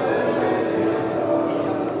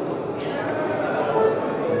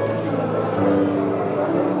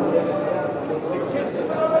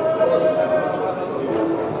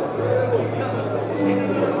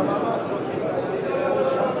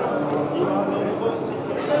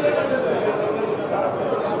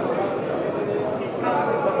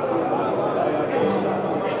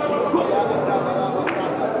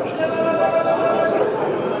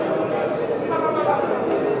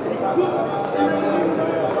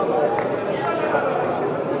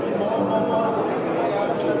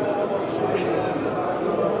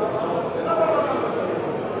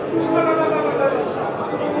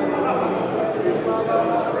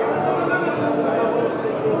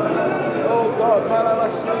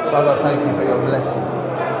 Father, thank you for your blessing.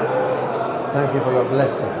 Thank you for your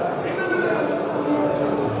blessing.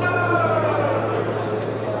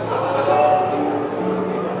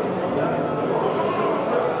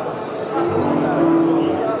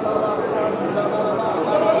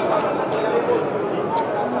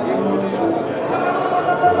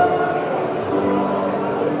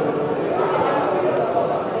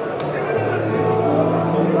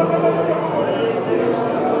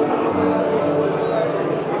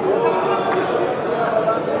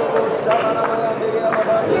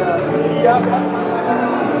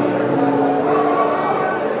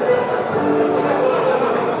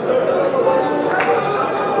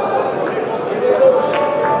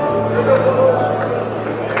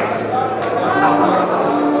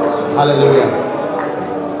 Hallelujah.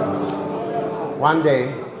 One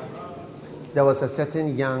day, there was a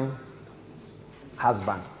certain young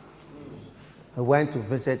husband who went to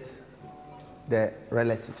visit the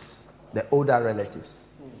relatives, the older relatives.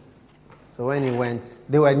 So when he went,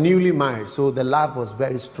 they were newly married, so the love was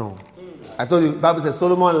very strong. I told you, the Bible says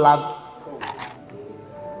Solomon loved.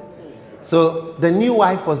 So the new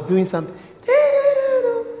wife was doing something.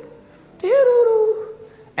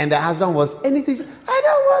 And the husband was, anything, I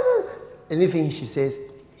don't want to. Anything she says,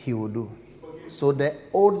 he will do. So the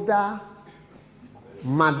older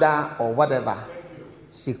mother or whatever,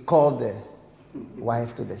 she called the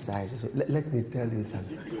wife to the side. She said, let me tell you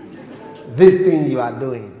something. This thing you are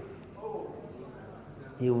doing,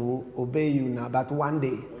 he will obey you now, but one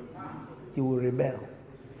day he will rebel.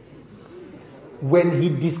 When he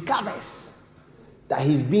discovers that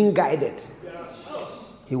he's being guided,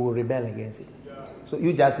 he will rebel against it. So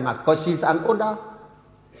you just mark, because she's an older.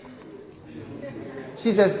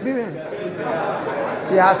 She's experienced.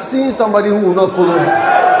 She has seen somebody who will not follow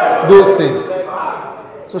her. Those things.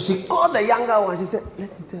 So she called the younger one. She said,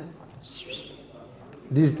 let me tell you.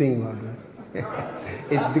 This thing,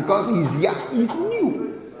 it's because he's young. He's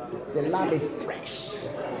new. The love is fresh.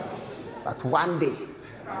 But one day,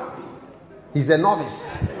 he's a novice.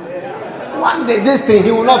 One day, this thing,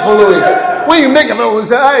 he will not follow it. When you make a man, will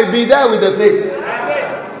say, hey, be there with the face.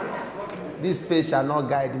 This face shall not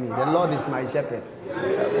guide me. The Lord is my shepherd.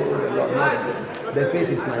 I shall follow the Lord. Not the face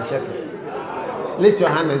is my shepherd. Lift your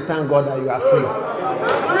hand and thank God that you are free.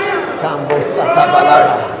 Kambo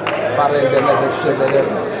satabalaba, barendelebe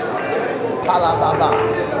shebelebe, kalababa,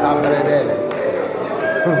 kambredele,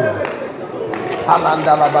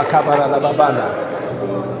 halandalaba kabaralababana.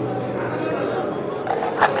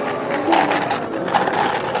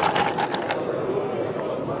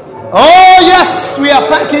 Oh yes, we are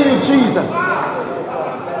thanking you, Jesus.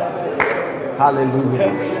 Hallelujah.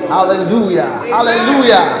 Hallelujah.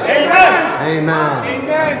 Hallelujah. Amen.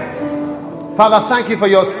 Amen. Father, thank you for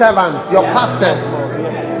your servants, your pastors.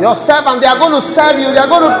 Your servants, they are going to serve you. They are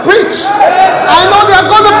going to preach. I know they are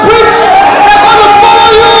going to preach. They are going to follow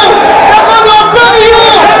you. They are going to obey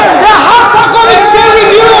you. Their hearts are going to stay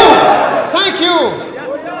with you. Thank you.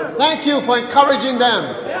 Thank you for encouraging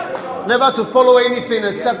them. Never to follow anything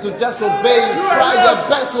except to just obey you. Try their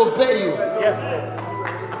best to obey you.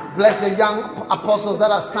 Bless the young apostles that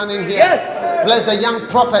are standing here. Bless the young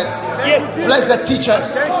prophets. Bless the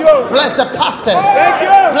teachers. Bless the pastors.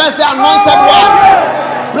 Bless the anointed ones.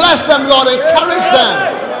 Bless them, Lord. Encourage them.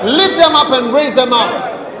 Lift them up and raise them up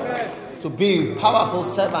to be powerful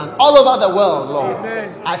servants all over the world, Lord.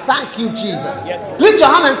 I thank you, Jesus. Lift your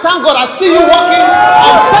hand and thank God. I see you walking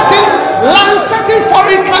on certain lands, certain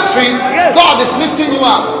foreign countries. God is lifting you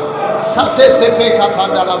up.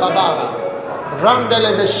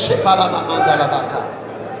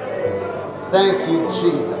 Thank you,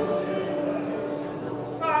 Jesus.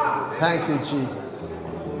 Thank you, Jesus.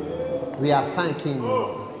 We are thanking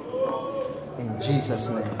you in Jesus'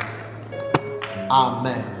 name.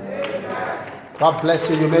 Amen. God bless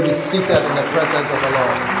you. You may be seated in the presence of the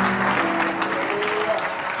Lord.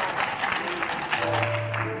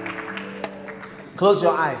 Close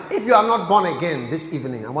your eyes. If you are not born again this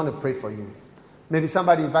evening, I want to pray for you. Maybe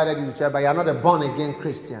somebody invited you to church, but you are not a born again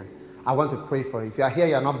Christian. I want to pray for you. If you are here,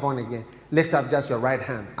 you are not born again. Lift up just your right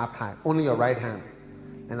hand up high. Only your right hand.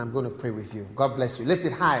 And I'm going to pray with you. God bless you. Lift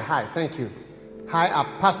it high, high. Thank you. High up.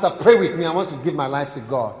 Pastor, pray with me. I want to give my life to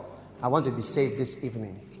God. I want to be saved this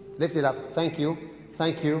evening. Lift it up. Thank you.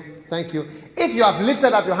 Thank you. Thank you. If you have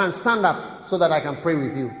lifted up your hand, stand up so that I can pray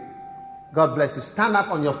with you. God bless you. Stand up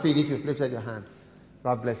on your feet if you've lifted your hand.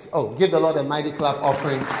 God bless you. Oh, give the Lord a mighty clap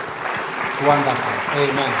offering. It's wonderful.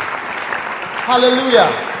 Amen.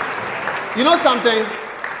 Hallelujah. You know something?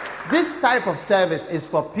 This type of service is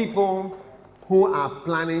for people who are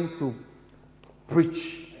planning to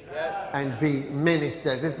preach and be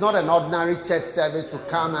ministers. It's not an ordinary church service to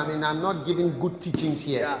come. I mean, I'm not giving good teachings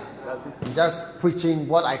here. I'm just preaching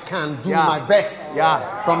what I can, do my best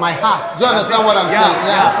from my heart. Do you understand what I'm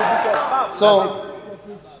saying? So,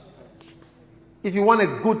 if you want a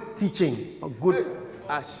good teaching, a good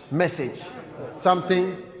message,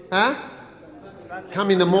 something,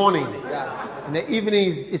 come in the morning. In the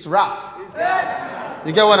evening, it's rough.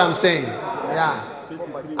 You get what I'm saying? Yeah.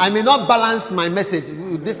 I may not balance my message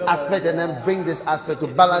with this aspect and then bring this aspect to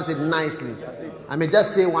balance it nicely. I may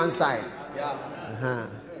just say one side.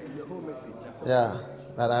 Yeah.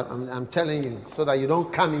 But I'm telling you so that you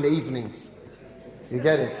don't come in the evenings. You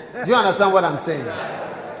get it? Do you understand what I'm saying?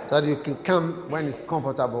 So that you can come when it's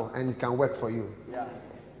comfortable and it can work for you.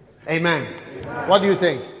 Amen. What do you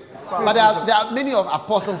think? But there are many of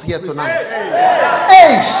apostles here tonight.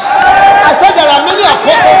 Hey! I said there are many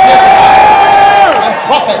apostles here tonight. And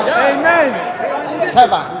prophets. And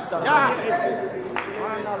servants.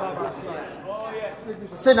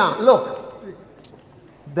 Sit down. Look.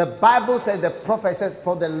 The Bible said, the prophet said,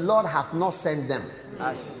 for the Lord hath not sent them.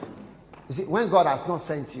 You see, when God has not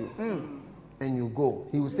sent you and you go,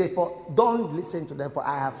 he will say, don't listen to them, for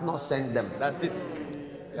I have not sent them. That's it.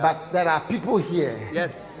 But there are people here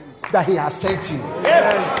Yes. that he has sent you.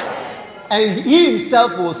 Yes. And he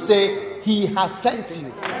himself will say he has sent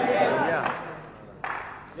you.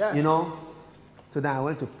 Yeah. You know, today I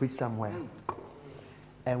went to preach somewhere.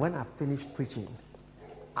 And when I finished preaching,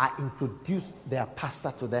 I introduced their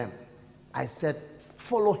pastor to them. I said,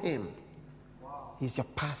 follow him. He's your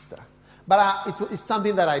pastor. But it's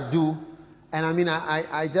something that I do. And I mean,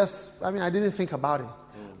 I didn't think about it.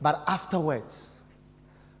 But afterwards,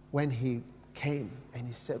 when he came and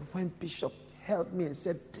he said, when Bishop held me and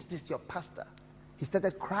said, this is your pastor, he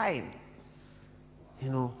started crying. You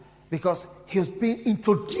know, because he was being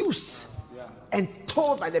introduced and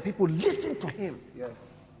told by the people, listen to him.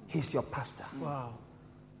 Yes. He's your pastor. Wow.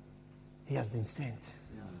 He has been sent.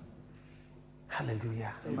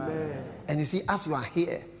 Hallelujah. Amen. And you see, as you are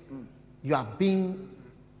here, you are being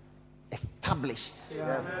established.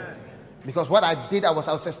 Yes. Because what I did, I was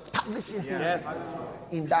establishing him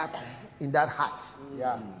in that heart.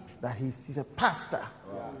 Yeah. That he's a pastor.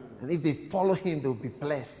 Yeah. And if they follow him, they'll be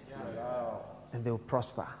blessed. And they'll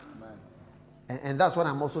prosper. And that's what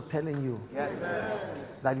I'm also telling you. Yes.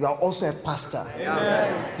 That you are also a pastor.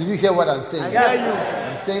 Amen. Did you hear what I'm saying? I hear you.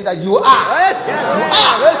 I'm saying that you are. Yes. You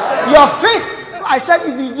are. Your face. I said,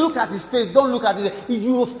 if you look at his face, don't look at it. If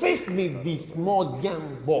your face may be small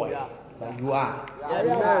young boy, that you are.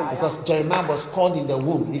 Because Jeremiah was called in the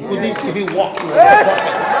womb. He couldn't even walk. He was a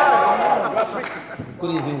prophet. He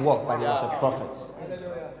couldn't even walk, but he was a prophet.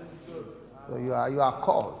 So you are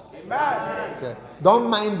called. So don't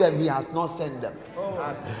mind them, he has not sent them.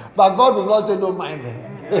 But God will not say don't mind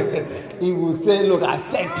them. He will say, look, I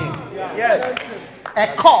sent him. Yes. A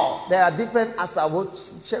call. There are different aspects. I will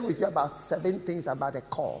share with you about 7 things about a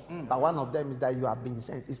call. But one of them is that you have been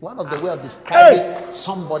sent. It's one of the way of describing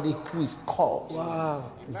somebody who is called. Wow.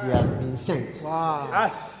 He has been sent. Wow.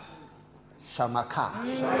 Yes. Shamaka.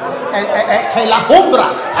 And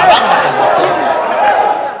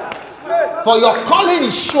for your calling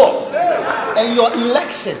is sure. And your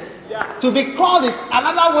election. To be called is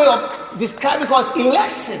another way of describing, because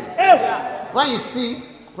election. When you see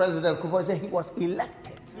President Kufuor said he was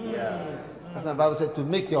elected. As the Bible said, to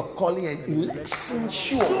make your calling and election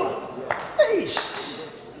sure.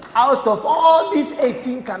 Out of all these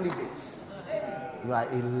 18 candidates, you are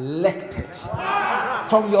elected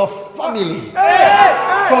from your family,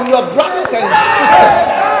 from your brothers and sisters,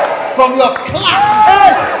 from your class,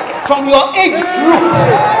 from your age group,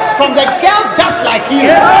 from the girls just like you,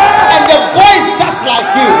 and the boys just like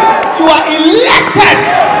you. You are elected.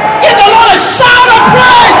 Give the Lord a shout of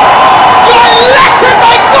praise. You are elected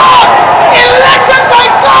by God. Elected by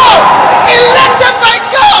God. Elected by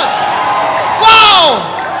God. Wow.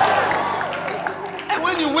 And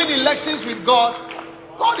when you win elections with God,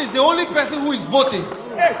 God is the only person who is voting.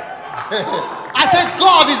 I said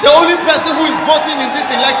God is the only person who is voting in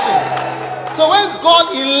this election. So when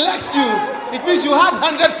God elects you, it means you had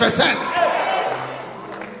 100%.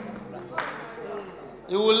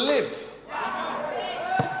 You will live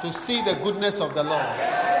to see the goodness of the Lord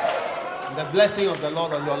and the blessing of the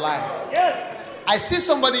Lord on your life. I see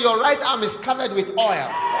somebody, your right arm is covered with oil.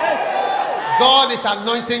 God is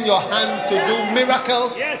anointing your hand to do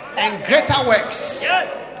miracles and greater works.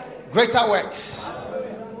 Greater works.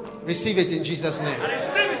 Receive it in Jesus' name.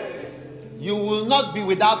 You will not be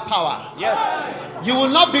without power. You will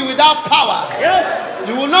not be without power.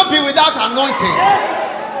 You will not be without anointing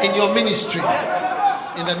in your ministry.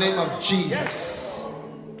 In the name of Jesus.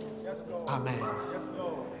 Amen.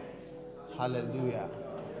 Hallelujah.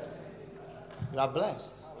 You are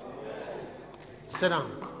blessed. Sit down.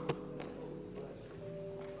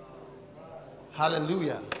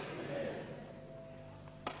 Hallelujah.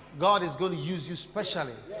 God is going to use you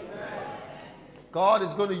specially. God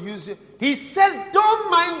is going to use you. He said,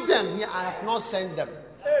 don't mind them. Yeah, I have not sent them.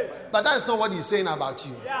 But that is not what he's saying about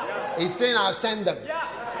you. He's saying, I've sent them.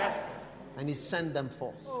 And he sent them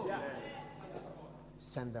forth.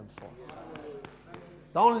 Send them forth.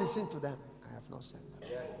 Don't listen to them. I have not sent them.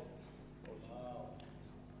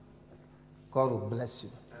 God will bless you.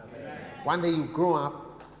 One day you grow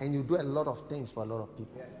up and you do a lot of things for a lot of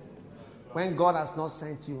people. When God has not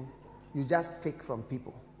sent you, you just take from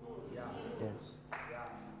people. Yes.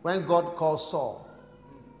 When God called Saul,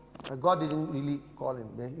 God didn't really call him.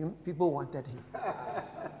 People wanted him.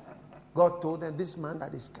 God told them, this man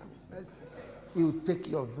that is coming, he will take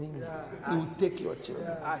your vineyard. He will take your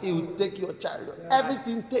children. He will take your chariot.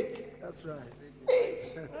 Everything take. That's right.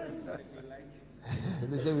 Hey.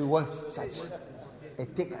 They say we want such a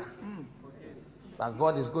taker. But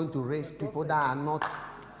God is going to raise people that are not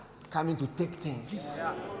coming to take things.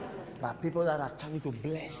 but people that are coming to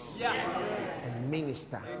bless and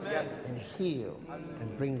minister and heal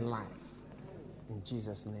and bring life. In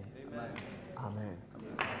Jesus' name. Amen.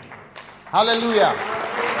 Hallelujah.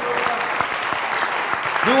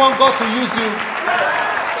 You want God to use you?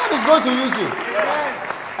 God is going to use you.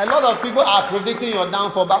 A lot of people are predicting your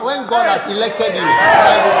downfall, but when God has elected you,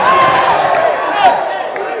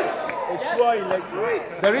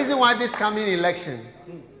 the reason why this coming election,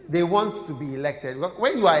 they want to be elected.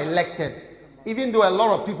 When you are elected, even though a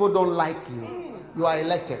lot of people don't like you, you are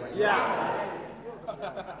elected. Yeah.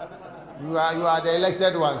 You are the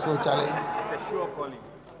elected one, so Charlie. It's a sure calling.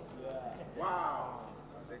 Wow.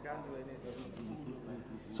 They can't do anything.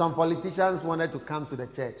 Some politicians wanted to come to the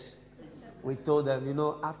church. We told them,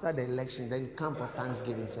 after the election, then come for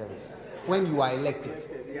Thanksgiving service. When you are elected.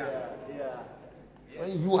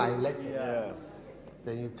 When you are elected,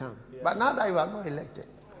 then you come. But now that you are not elected,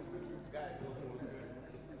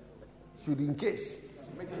 should in case.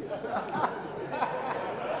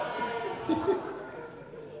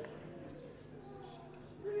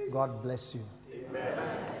 God bless you.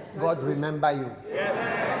 God remember you.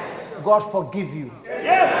 God forgive you.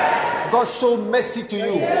 God show mercy to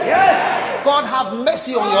you. God have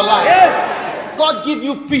mercy on your life. God give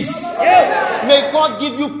you peace. May God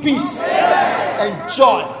give you peace and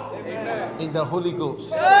joy in the Holy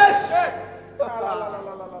Ghost.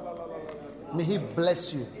 May He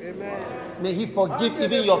bless you. May He forgive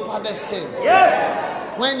even your father's sins.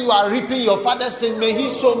 When you are reaping your father's sin, may He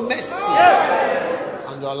show mercy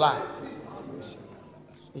on your life.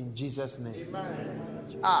 In Jesus' name.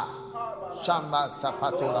 Shamba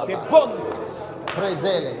Sapatola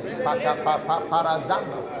Prezele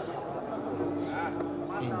Parazando.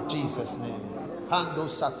 In Jesus' name. Hando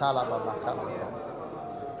Satala Babakala.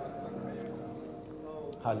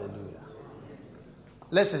 Hallelujah.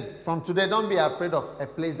 Listen, from today, don't be afraid of a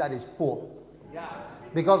place that is poor.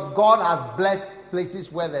 Because God has blessed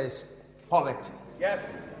places where there is poverty. Yes.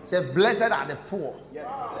 Say, blessed are the poor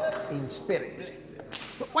in spirit.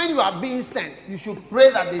 So when you are being sent, you should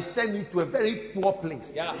pray that they send you to a very poor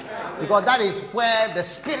place. Yeah. Because that is where the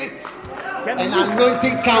spirit and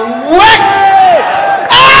anointing can work.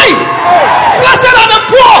 Hey! Blessed are the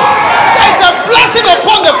poor. There is a blessing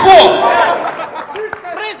upon the poor.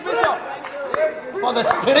 For the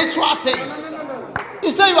spiritual things.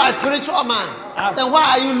 You say you are a spiritual man. Then why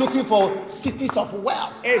are you looking for cities of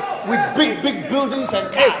wealth with big buildings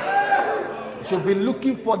and cars? You should be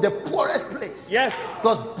looking for the poorest place. Yes.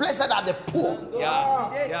 Because blessed are the poor.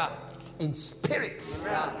 In spirit.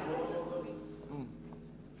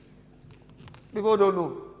 People don't know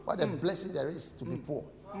what a blessing there is to be poor.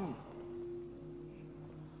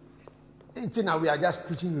 Until now we are just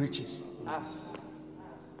preaching riches.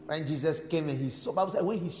 When Jesus came and he saw, Bible said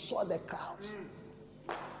when he saw the crowds,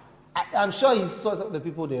 I'm sure he saw some of the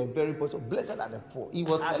people, they were very poor. So blessed are the poor. He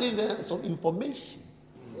was telling them some information.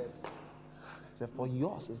 Yes. He said, for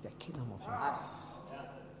yours is the kingdom of heaven.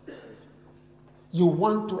 You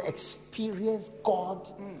want to experience God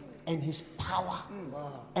and his power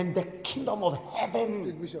and the kingdom of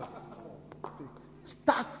heaven.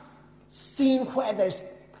 Start seeing where there is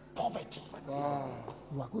poverty.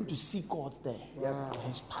 You are going to see God there. Yes.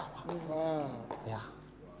 His power. Yeah.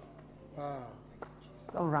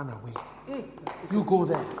 Don't run away. You go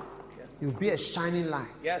there. You'll be a shining light.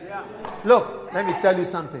 Yes. Look, let me tell you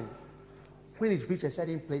something. When it reached a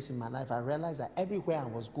certain place in my life, I realized that everywhere I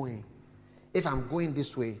was going, if I'm going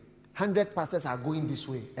this way, 100 pastors are going this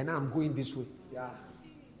way, and I'm going this way. Yeah.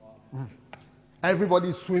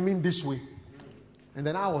 Everybody's swimming this way. And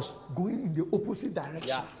then I was going in the opposite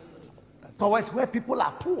direction. Towards where people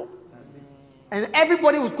are poor. And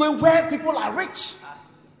everybody was going where people are rich.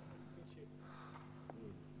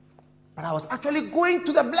 But I was actually going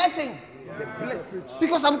to the blessing.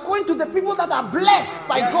 Because I'm going to the people that are blessed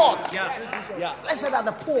by God. Blessed are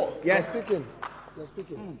the poor. You're speaking.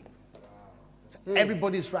 So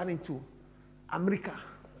everybody's running to America,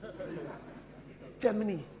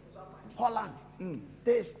 Germany, Holland.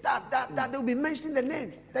 This, that they'll be mentioning the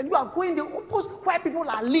names. Then you are going the opposite where people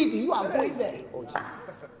are living. You are going there.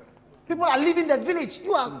 People are leaving the village.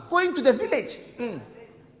 You are going to the village.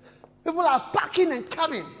 People are packing and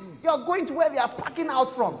coming. You are going to where they are packing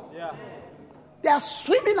out from. They are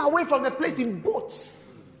swimming away from the place in boats.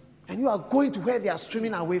 And you are going to where they are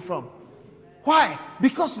swimming away from. Why?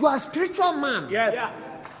 Because you are a spiritual man. Yes.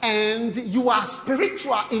 And you are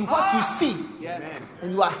spiritual in what you see. Yes.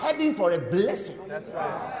 And you are heading for a blessing. That's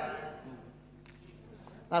right.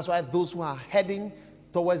 That's why those who are heading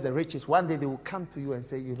towards the riches, one day they will come to you and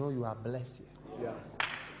say, you know, you are blessed here. Yeah.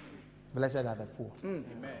 Blessed are the poor. Amen.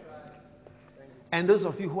 And those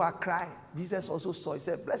of you who are crying, Jesus also saw. He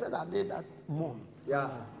said, blessed are they that mourn. Yeah.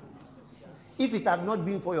 If it had not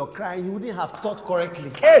been for your crying, you wouldn't have thought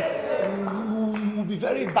correctly. Yes. You would be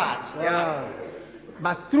very bad. Yeah.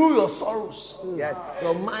 But through your sorrows, Yes.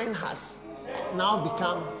 your mind has now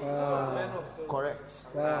become correct.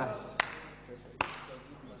 Yes.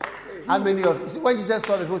 How many of you see, when Jesus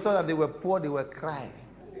saw the people saw that they were poor, they were crying.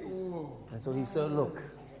 And so he said, look,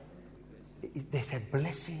 there's a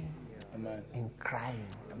blessing Amen. in crying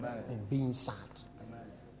Amen. and being sad. Amen.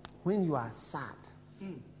 When you are sad,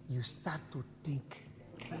 you start to think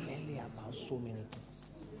clearly about so many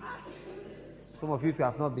things. Some of you, if you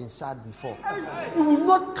have not been sad before, you will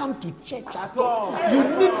not come to church at all. You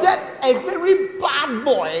needed a very bad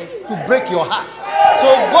boy to break your heart. So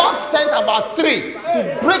God sent about 3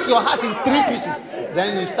 to break your heart in 3 pieces.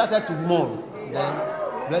 Then you started to mourn. Then,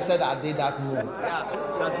 blessed are they that mourn.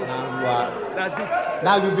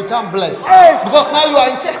 Now you become blessed. Because now you are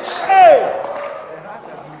in church.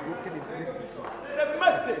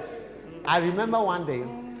 I remember one day,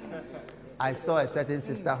 I saw a certain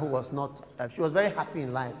sister who was not, she was very happy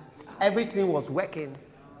in life. Everything was working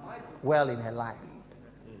well in her life.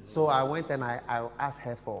 So I went and I asked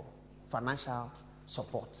her for financial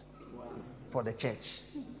support for the church,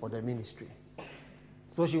 for the ministry.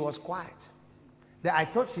 So she was quiet. Then I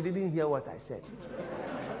thought she didn't hear what I said.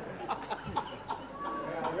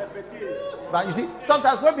 But you see,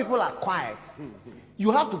 sometimes when people are quiet, you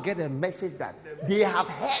have to get a message that they have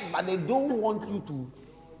heard, but they don't want you to.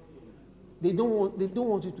 They don't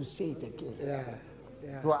want you to say it again. Yeah.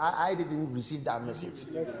 Yeah. So I didn't receive that message.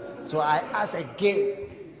 So I asked again.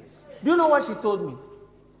 Do you know what she told me?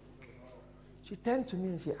 She turned to me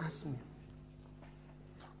and she asked me,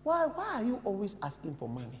 why are you always asking for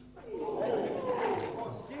money?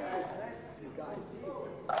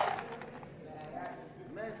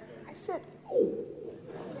 I said, oh.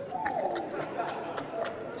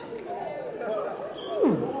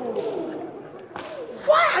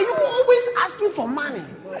 Why are you always asking for money?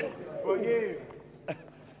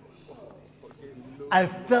 I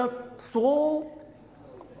felt so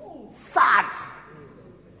sad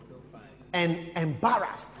and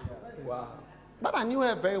embarrassed. Wow. But I knew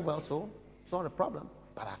her very well, so it's not a problem.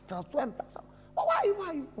 But I felt so embarrassed. But why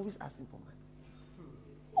are you always asking for money?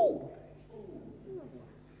 Oh.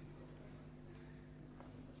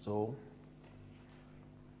 So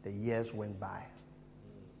the years went by.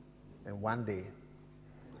 And one day,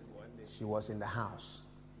 she was in the house.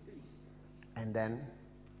 And then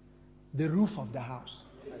the roof of the house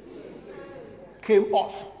came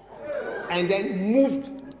off and then moved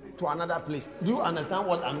to another place. Do you understand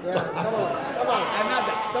what I'm talking about?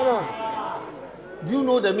 Come on. Do you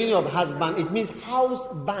know the meaning of husband? It means house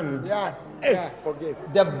band. Forgive.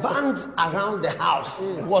 The band around the house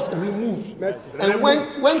was removed. Mercy. And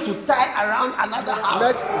went to tie around another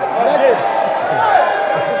house.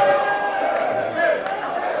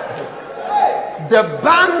 The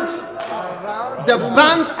band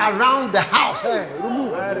around the house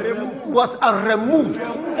was removed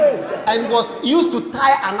and was used to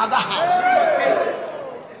tie another house.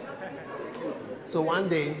 So one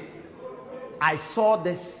day, I saw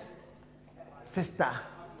this sister,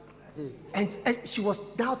 and she was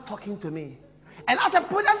now talking to me. And as the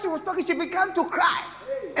point she was talking, she began to cry.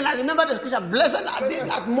 And I remember the scripture, blessed are they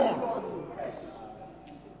that mourn.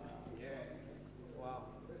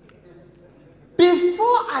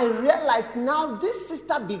 Before I realized, now this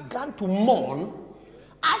sister began to mourn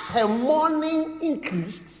as her mourning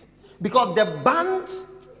increased, because the band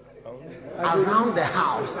around the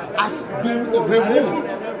house has been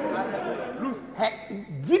removed. Her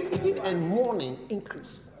weeping and mourning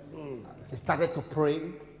increased. She started to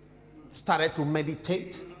pray, started to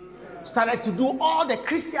meditate, started to do all the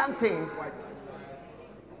Christian things.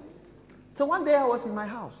 So one day I was in my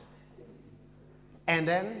house, and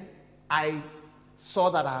then I saw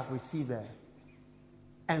that I have received an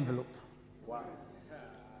envelope. Wow.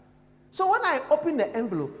 So when I opened the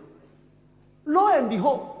envelope, lo and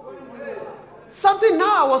behold, something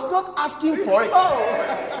now I was not asking for it.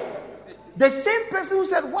 The same person who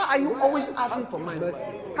said, why are you always asking for money,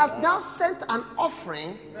 has now sent an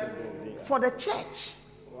offering for the church.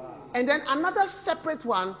 And then another separate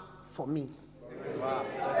one for me. Wow.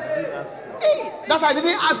 That I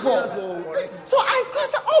didn't ask for. So I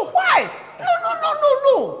said, oh, why?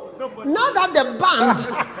 No. Now that the band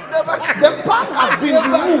has been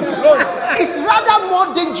removed, it's rather more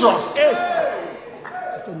dangerous. I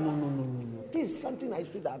said, no. This is something I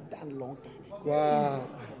should have done long time ago. Wow.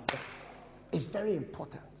 It's very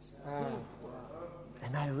important.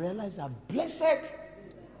 And I realized that blessed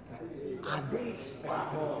are they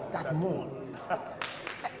that mourn.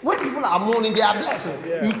 When people are mourning, they are blessed.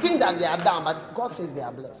 You think that they are down, but God says they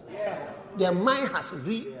are blessed. Their mind has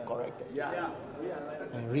re-corrected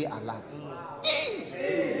and realigned.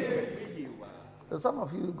 So some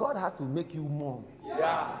of you, God had to make you mourn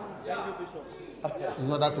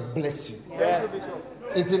in order to bless you.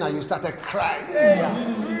 Until now you started crying.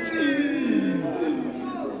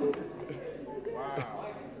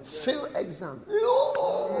 Fail exam.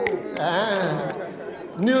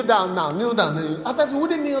 Kneel down now. Kneel down. At first, you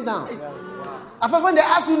wouldn't kneel down. At first, when they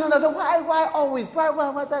ask you, they say, why always?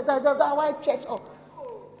 Why church? Oh.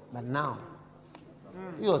 But now,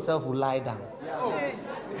 you yourself will lie down.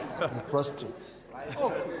 You prostrate.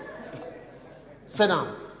 Sit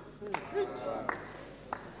down.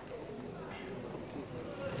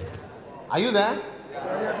 Are you there?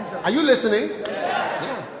 Are you listening?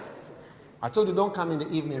 Yeah. I told you don't come in the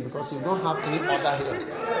evening because you don't have any order here.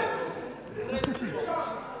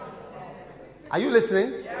 Are you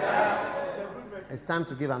listening? It's time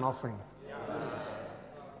to give an offering.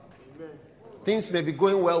 Things may be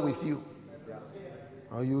going well with you,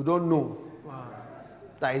 or you don't know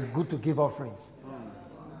that it's good to give offerings.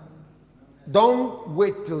 Don't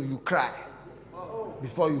wait till you cry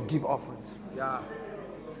before you give offerings.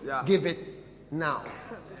 Give it now.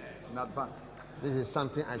 In advance. This is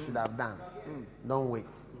something I should have done. Don't wait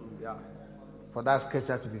for that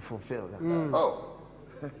scripture to be fulfilled. Oh,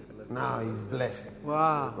 now he's blessed.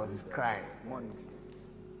 Wow. Because he's crying.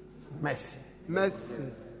 Mercy.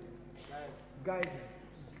 Guys.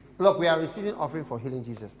 Look, we are receiving offering for Healing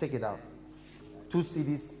Jesus. Take it out. 2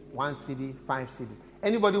 CDs, 1 CD, 5 CDs.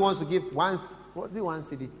 Anybody wants to give one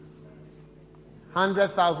CD?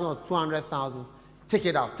 100,000 or 200,000? Take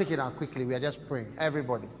it out quickly. We are just praying.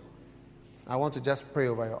 Everybody. I want to just pray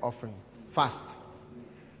over your offering. Fast.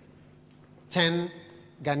 10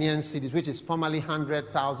 Ghanaian cedis, which is formerly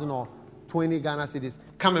 100,000 or 20 Ghana cedis.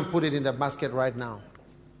 Come and put it in the basket right now.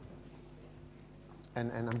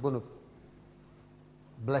 And I'm going to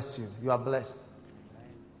bless you. You are blessed.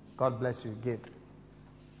 God bless you. Give.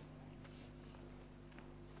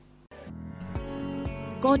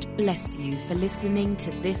 God bless you for listening to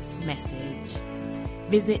this message.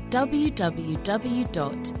 Visit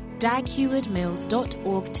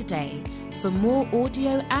www.daghewardmills.org today for more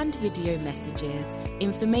audio and video messages,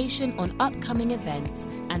 information on upcoming events,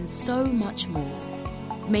 and so much more.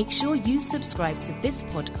 Make sure you subscribe to this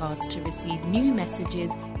podcast to receive new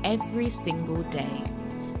messages every single day.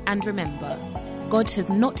 And remember, God has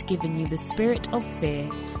not given you the spirit of fear,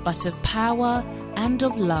 but of power and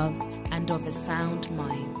of love and of a sound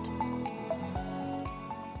mind.